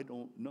 I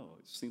don't know.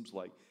 It seems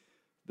like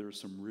there's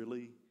some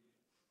really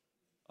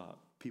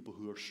people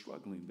who are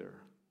struggling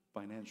there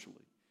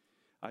financially.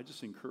 I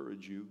just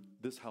encourage you,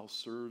 this house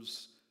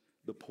serves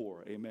the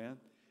poor. Amen?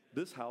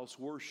 This house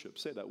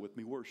worships. Say that with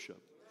me,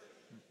 worship.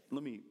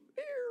 Let me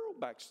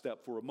back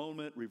step for a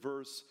moment,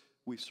 reverse.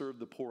 We serve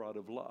the poor out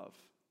of love.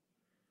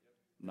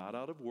 Not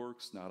out of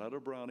works, not out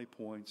of brownie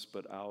points,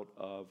 but out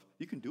of,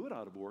 you can do it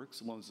out of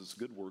works as long as it's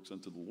good works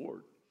unto the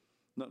Lord.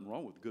 Nothing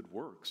wrong with good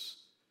works.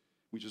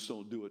 We just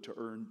don't do it to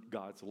earn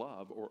God's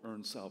love or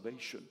earn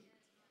salvation.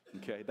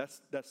 Okay,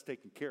 that's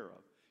taken care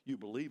of. You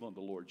believe on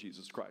the Lord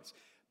Jesus Christ.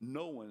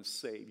 No one's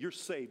saved. You're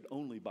saved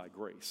only by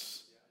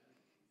grace.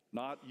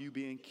 Not you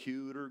being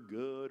cute or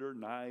good or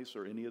nice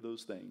or any of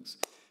those things.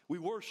 We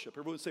worship.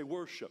 Everyone say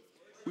worship.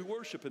 We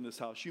worship in this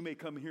house. You may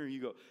come here and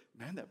you go,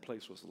 man, that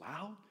place was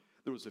loud.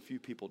 There was a few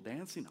people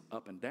dancing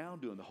up and down,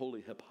 doing the holy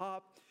hip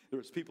hop. There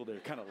was people that are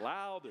kind of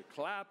loud. They're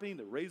clapping.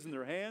 They're raising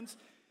their hands.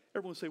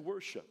 Everyone say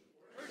worship.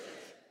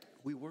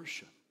 We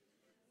worship.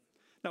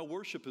 Now,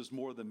 worship is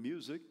more than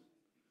music.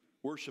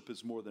 Worship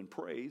is more than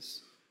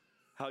praise.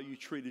 How you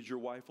treated your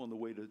wife on the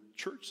way to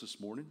church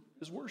this morning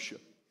is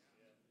worship.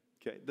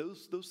 Okay,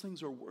 those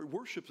things are,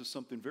 worship is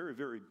something very,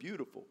 very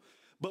beautiful.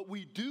 But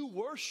we do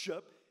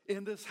worship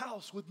in this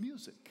house with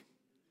music.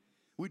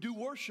 We do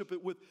worship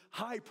it with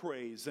high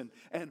praise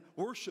and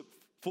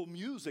worshipful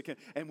music.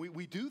 And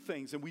we do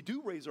things and we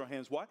do raise our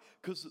hands. Why?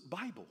 Because the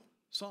Bible,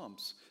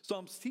 Psalms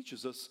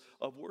teaches us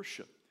of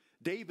worship.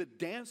 David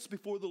danced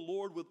before the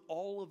Lord with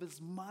all of his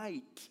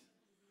might.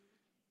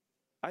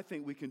 I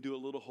think we can do a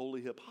little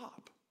holy hip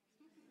hop.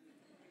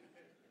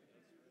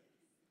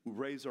 We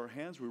raise our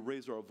hands, we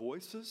raise our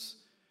voices.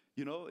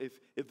 You know,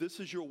 if this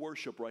is your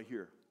worship right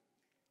here.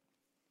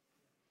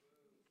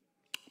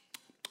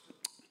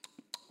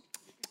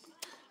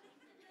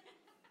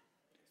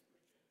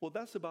 Well,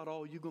 that's about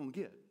all you're going to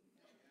get.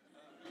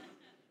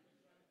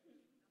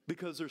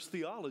 Because there's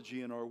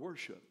theology in our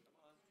worship.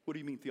 What do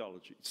you mean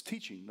theology? It's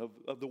teaching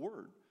of the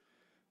word.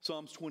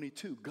 Psalms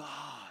 22,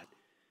 God,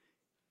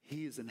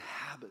 he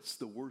inhabits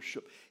the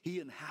worship. He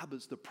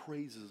inhabits the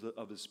praises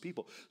of his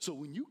people. So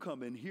when you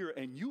come in here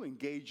and you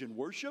engage in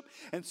worship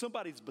and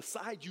somebody's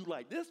beside you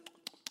like this,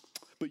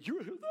 but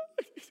you're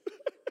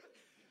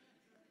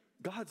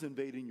God's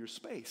invading your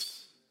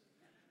space.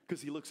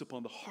 Because he looks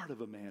upon the heart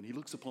of a man. He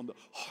looks upon the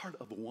heart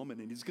of a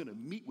woman, and he's going to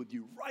meet with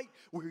you right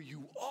where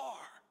you are.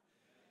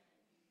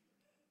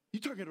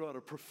 You're talking about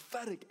a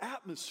prophetic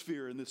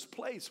atmosphere in this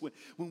place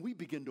when we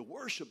begin to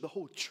worship. The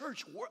whole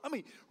church,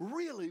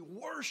 really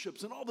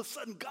worships, and all of a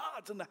sudden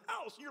God's in the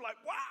house, and you're like,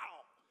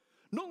 wow.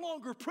 No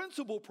longer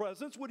principal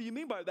presence. What do you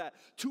mean by that?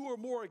 Two or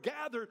more are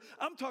gathered.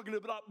 I'm talking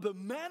about the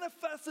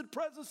manifested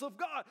presence of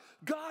God.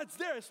 God's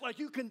there. It's like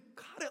you can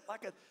cut it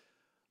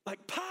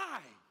like pie.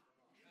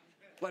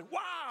 Like,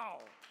 wow,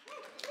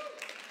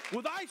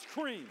 with ice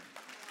cream.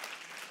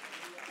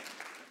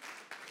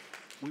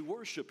 We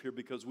worship here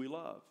because we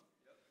love.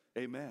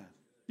 Amen.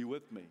 You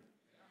with me?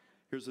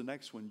 Here's the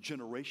next one,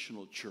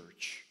 generational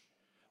church.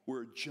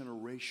 We're a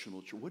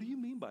generational church. What do you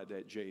mean by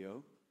that,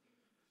 J.O.?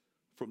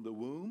 From the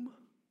womb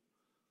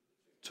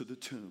to the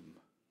tomb.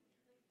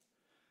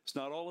 It's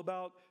not all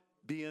about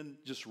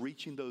just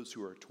reaching those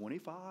who are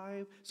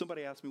 25.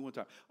 Somebody asked me one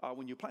time,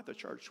 when you plant the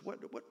church, what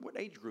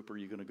age group are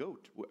you going to go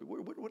to?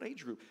 What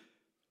age group?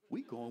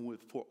 We going with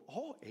for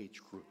all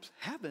age groups.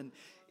 Heaven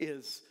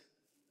is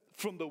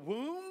from the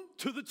womb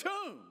to the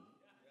tomb.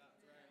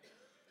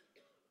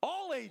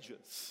 All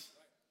ages.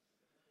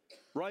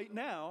 Right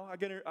now,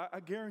 I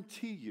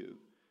guarantee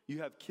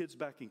you have kids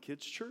back in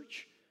kids'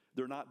 church.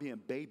 They're not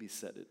being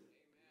babysitted.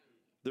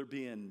 They're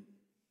being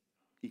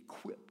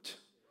equipped.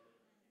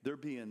 They're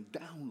being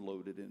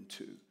downloaded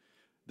into.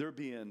 Their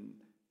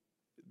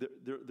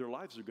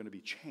lives are going to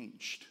be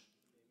changed.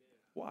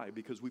 Why?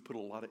 Because we put a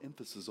lot of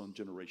emphasis on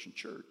Generation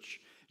Church.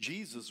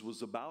 Jesus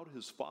was about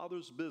his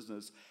Father's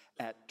business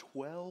at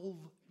 12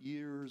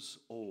 years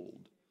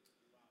old.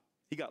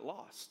 He got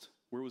lost.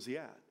 Where was he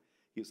at?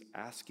 He was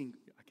asking,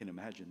 I can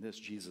imagine this,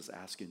 Jesus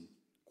asking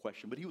a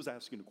question, but he was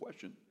asking a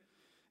question.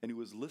 And he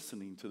was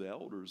listening to the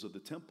elders of the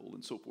temple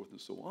and so forth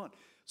and so on.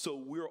 So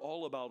we're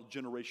all about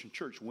Generation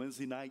Church.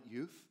 Wednesday night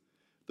youth,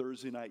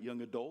 Thursday night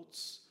young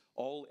adults,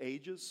 all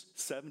ages,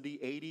 70,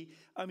 80.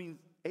 I mean,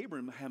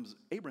 Abraham's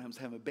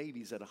having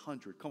babies at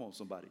 100. Come on,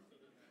 somebody.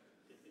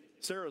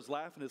 Sarah's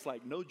laughing. It's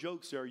like, no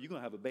joke, Sarah. You're going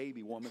to have a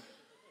baby, woman.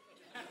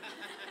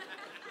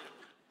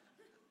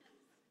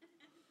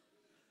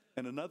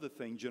 And another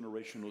thing,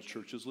 generational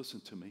churches, listen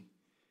to me,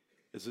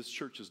 is this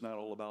church is not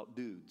all about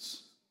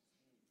dudes.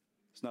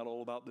 It's not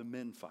all about the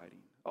men fighting.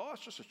 Oh,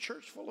 it's just a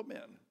church full of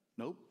men.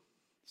 Nope.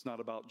 It's not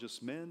about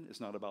just men. It's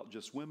not about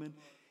just women.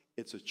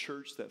 It's a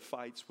church that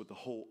fights with the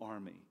whole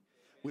army.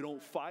 We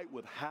don't fight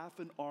with half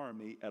an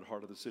army at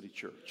Heart of the City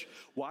Church.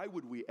 Why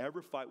would we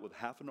ever fight with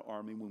half an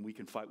army when we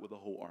can fight with the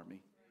whole army?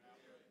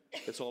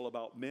 It's all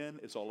about men.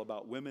 It's all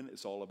about women.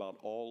 It's all about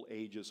all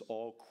ages,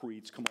 all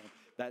creeds. Come on.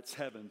 That's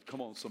heaven.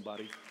 Come on,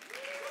 somebody.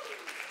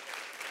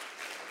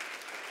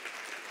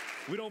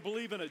 We don't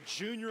believe in a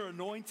junior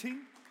anointing.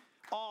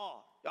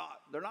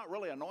 They're not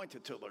really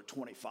anointed till they're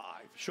 25.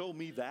 Show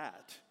me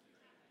that.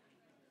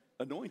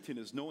 Anointing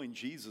is knowing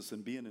Jesus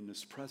and being in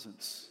his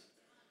presence.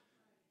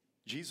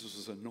 Jesus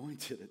was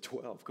anointed at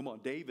 12. Come on,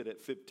 David at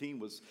 15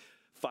 was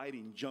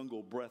fighting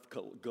jungle breath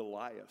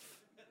Goliath.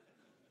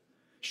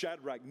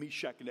 Shadrach,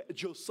 Meshach, and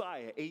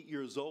Josiah, 8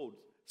 years old,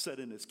 set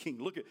in as king.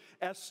 Look at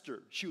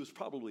Esther. She was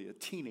probably a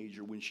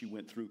teenager when she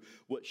went through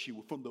what she,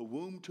 from the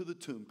womb to the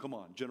tomb. Come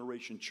on,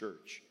 Generation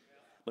Church.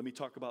 Let me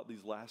talk about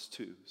these last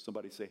two.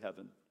 Somebody say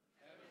heaven.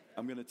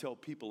 I'm going to tell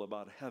people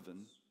about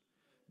heaven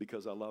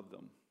because I love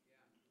them.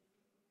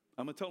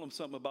 I'm going to tell them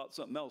something about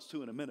something else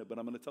too in a minute, but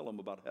I'm going to tell them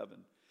about heaven.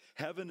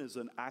 Heaven is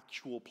an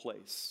actual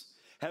place.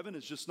 Heaven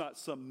is just not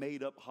some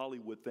made-up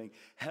Hollywood thing.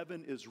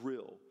 Heaven is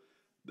real.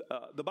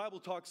 The Bible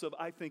talks of,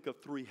 I think, of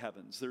three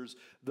heavens. There's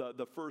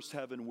the first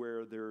heaven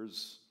where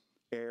there's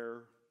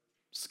air,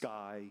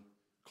 sky,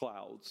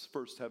 clouds,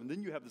 first heaven.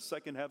 Then you have the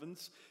second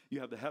heavens.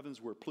 You have the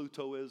heavens where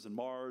Pluto is and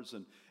Mars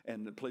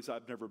and the place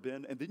I've never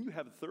been. And then you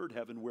have the third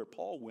heaven where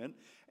Paul went.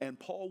 And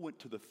Paul went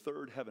to the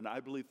third heaven. I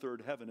believe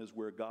third heaven is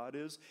where God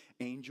is,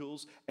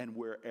 angels, and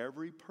where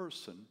every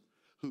person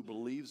who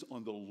believes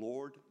on the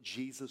Lord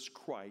Jesus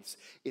Christ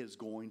is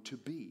going to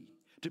be.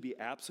 To be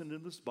absent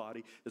in this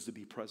body is to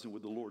be present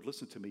with the Lord.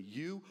 Listen to me.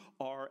 You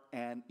are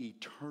an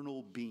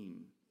eternal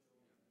being.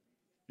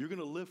 You're going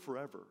to live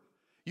forever.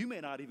 You may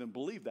not even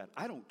believe that.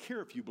 I don't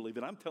care if you believe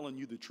it. I'm telling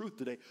you the truth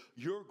today.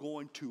 You're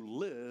going to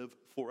live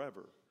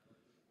forever.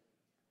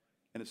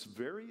 And it's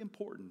very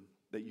important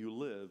that you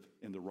live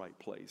in the right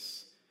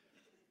place.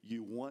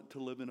 You want to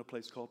live in a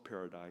place called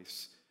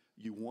paradise.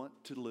 You want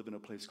to live in a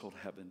place called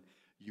heaven.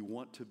 You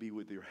want to be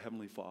with your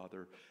Heavenly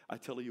Father. I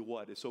tell you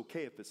what, it's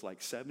okay if it's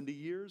like 70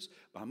 years,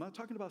 but I'm not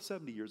talking about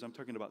 70 years. I'm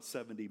talking about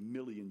 70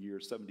 million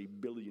years, 70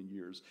 billion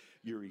years.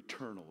 You're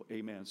eternal.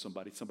 Amen,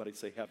 somebody. Somebody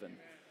say heaven. Amen.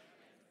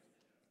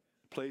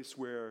 A place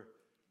where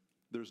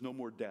there's no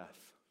more death.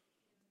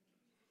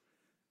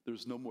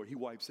 There's no more. He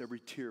wipes every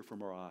tear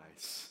from our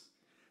eyes.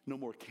 No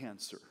more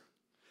cancer.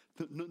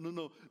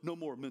 No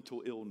more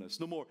mental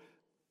illness. No more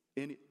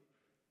any.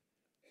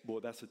 Boy,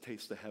 that's a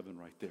taste of heaven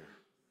right there.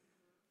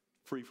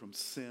 Free from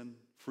sin,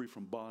 free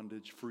from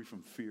bondage, free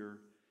from fear.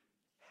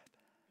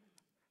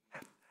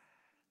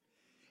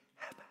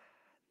 Heaven.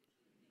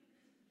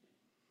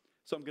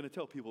 So I'm going to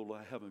tell people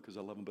about heaven because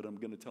I love them, but I'm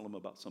going to tell them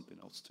about something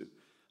else too.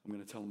 I'm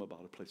going to tell them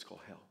about a place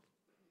called hell.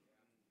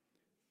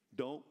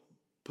 Don't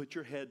put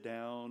your head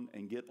down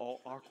and get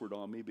all awkward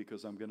on me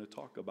because I'm going to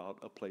talk about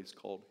a place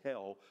called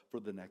hell for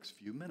the next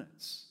few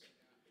minutes.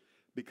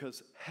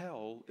 Because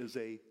hell is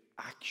an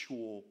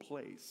actual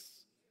place.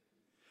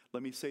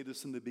 Let me say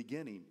this in the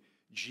beginning.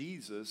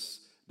 Jesus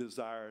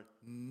desired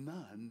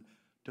none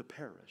to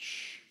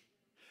perish.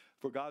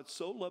 For God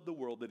so loved the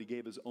world that he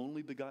gave his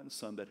only begotten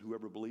Son, that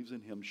whoever believes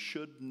in him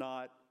should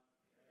not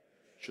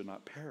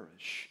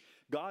perish.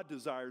 God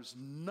desires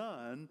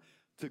none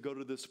to go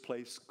to this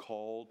place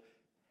called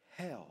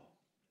hell.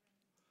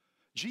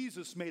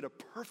 Jesus made a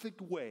perfect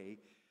way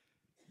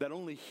that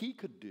only he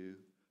could do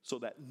so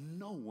that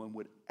no one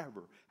would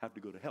ever have to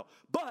go to hell.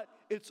 But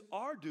it's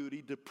our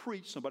duty to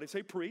preach. Somebody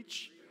say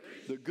preach.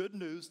 The good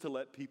news to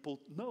let people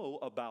know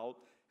about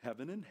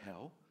heaven and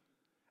hell,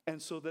 and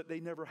so that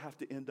they never have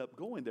to end up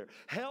going there.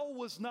 Hell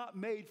was not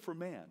made for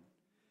man.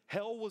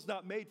 Hell was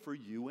not made for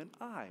you and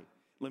I.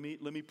 Let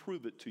me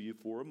prove it to you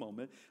for a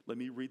moment. Let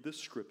me read this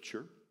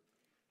scripture.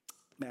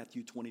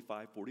 Matthew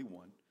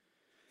 25:41.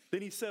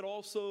 Then he said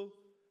also,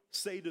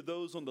 say to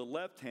those on the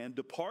left hand,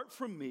 depart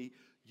from me,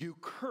 you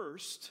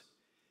cursed,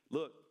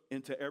 look,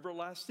 into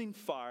everlasting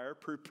fire,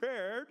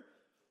 prepared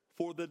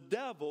for the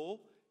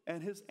devil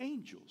and his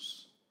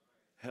angels.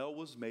 Hell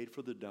was made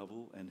for the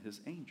devil and his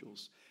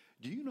angels.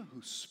 Do you know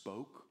who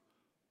spoke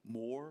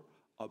more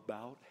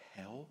about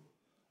hell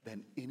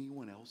than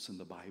anyone else in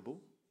the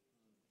Bible?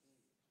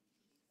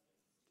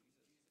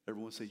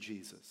 Everyone say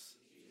Jesus.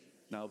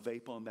 Now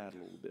vape on that a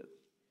little bit.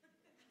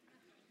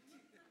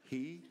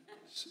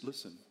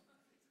 Listen,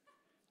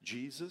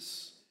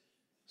 Jesus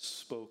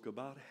spoke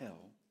about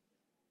hell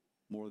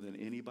more than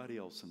anybody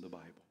else in the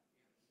Bible.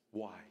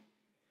 Why?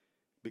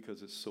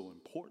 Because it's so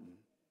important.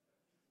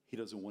 He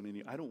doesn't want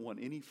I don't want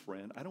any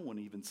friend, I don't want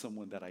even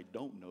someone that I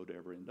don't know to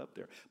ever end up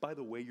there. By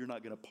the way, you're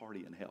not going to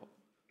party in hell.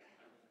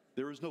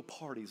 There is no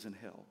parties in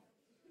hell.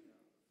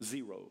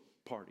 Zero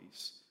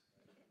parties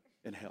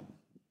in hell.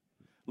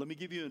 Let me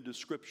give you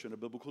a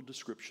biblical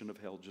description of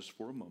hell just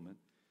for a moment.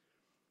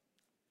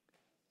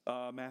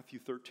 Matthew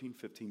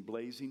 13:15,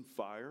 blazing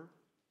fire,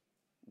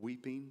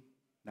 weeping,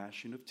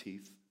 gnashing of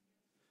teeth.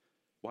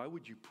 Why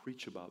would you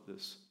preach about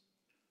this?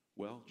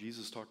 Well,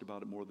 Jesus talked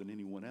about it more than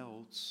anyone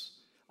else.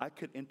 I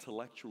could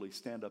intellectually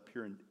stand up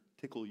here and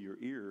tickle your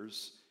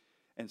ears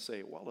and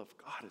say, well, if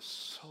God is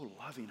so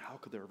loving, how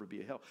could there ever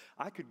be a hell?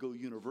 I could go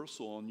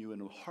universal on you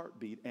in a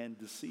heartbeat and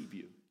deceive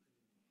you.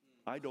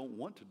 I don't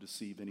want to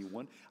deceive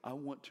anyone. I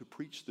want to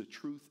preach the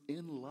truth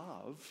in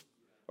love.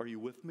 Are you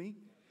with me?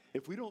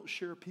 If we don't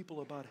share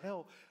people about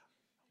hell,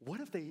 what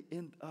if they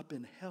end up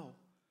in hell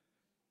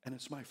and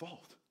it's my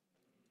fault?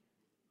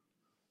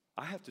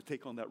 I have to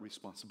take on that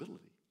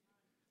responsibility,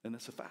 and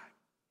that's a fact.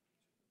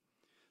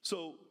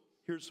 So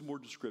here's some more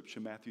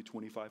description. Matthew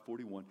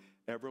 25:41,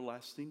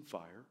 everlasting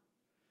fire.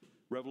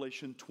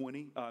 Revelation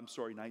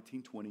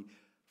 19:20,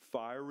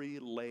 fiery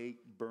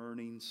lake,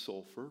 burning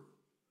sulfur.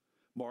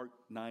 Mark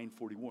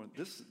 9:41.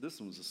 This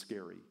one was a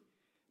scary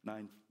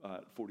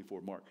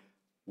 9:44. Mark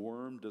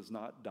Worm does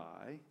not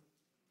die.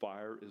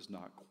 Fire is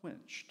not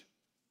quenched.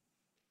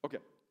 Okay.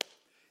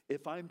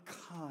 If I'm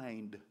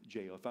kind,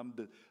 J.O., if I'm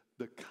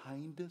the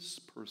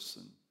kindest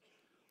person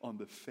on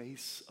the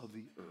face of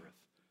the earth,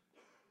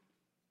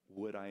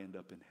 would I end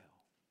up in hell?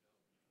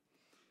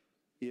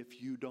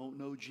 If you don't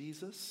know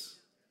Jesus,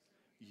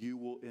 you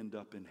will end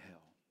up in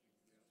hell.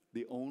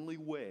 The only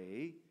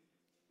way,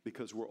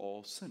 because we're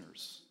all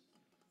sinners.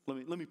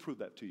 Let me prove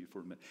that to you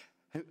for a minute.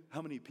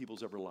 How many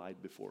people's ever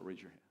lied before?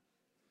 Raise your hand.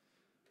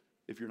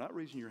 If you're not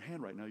raising your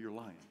hand right now, you're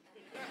lying.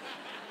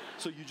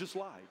 So you just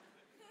lied.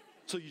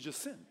 So you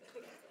just sinned.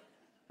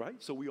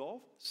 Right? So we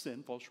all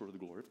sin, fall short of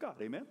the glory of God.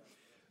 Amen?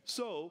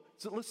 So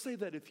let's say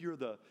that if you're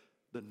the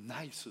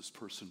nicest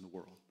person in the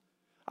world.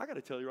 I got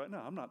to tell you right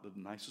now, I'm not the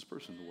nicest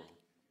person in the world.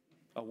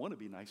 I want to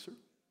be nicer.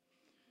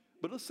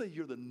 But let's say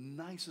you're the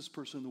nicest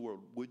person in the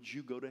world. Would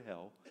you go to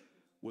hell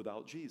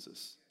without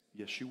Jesus?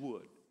 Yes, you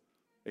would.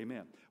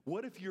 Amen.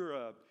 What if you're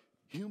a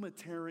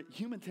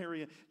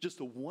humanitarian,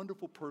 just a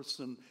wonderful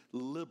person,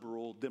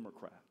 liberal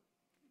Democrat?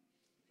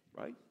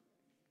 Right?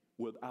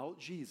 Without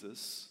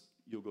Jesus,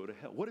 you'll go to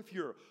hell. What if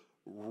you're a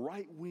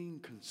right-wing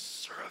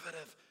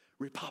conservative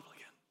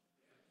Republican?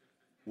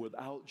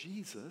 Without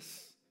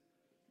Jesus,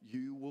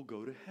 you will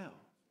go to hell.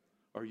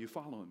 Are you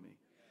following me?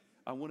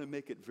 I want to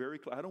make it very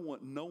clear. I don't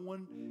want no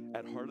one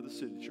at Heart of the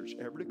City Church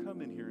ever to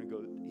come in here and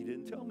go, he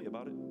didn't tell me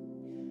about it.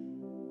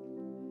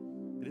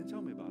 He didn't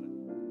tell me about it.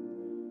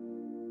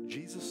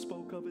 Jesus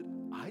spoke of it.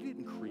 I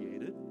didn't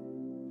create it.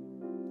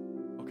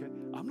 Okay?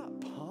 I'm not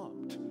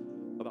pumped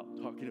about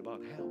talking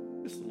about hell.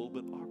 It's a little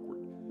bit awkward.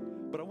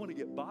 But I want to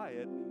get by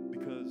it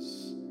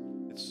because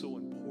it's so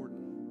important.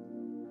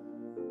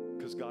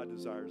 Because God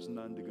desires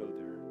none to go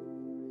there.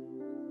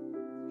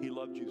 He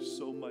loved you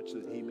so much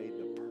that he made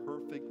the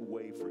perfect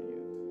way for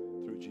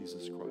you through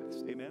Jesus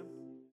Christ. Amen?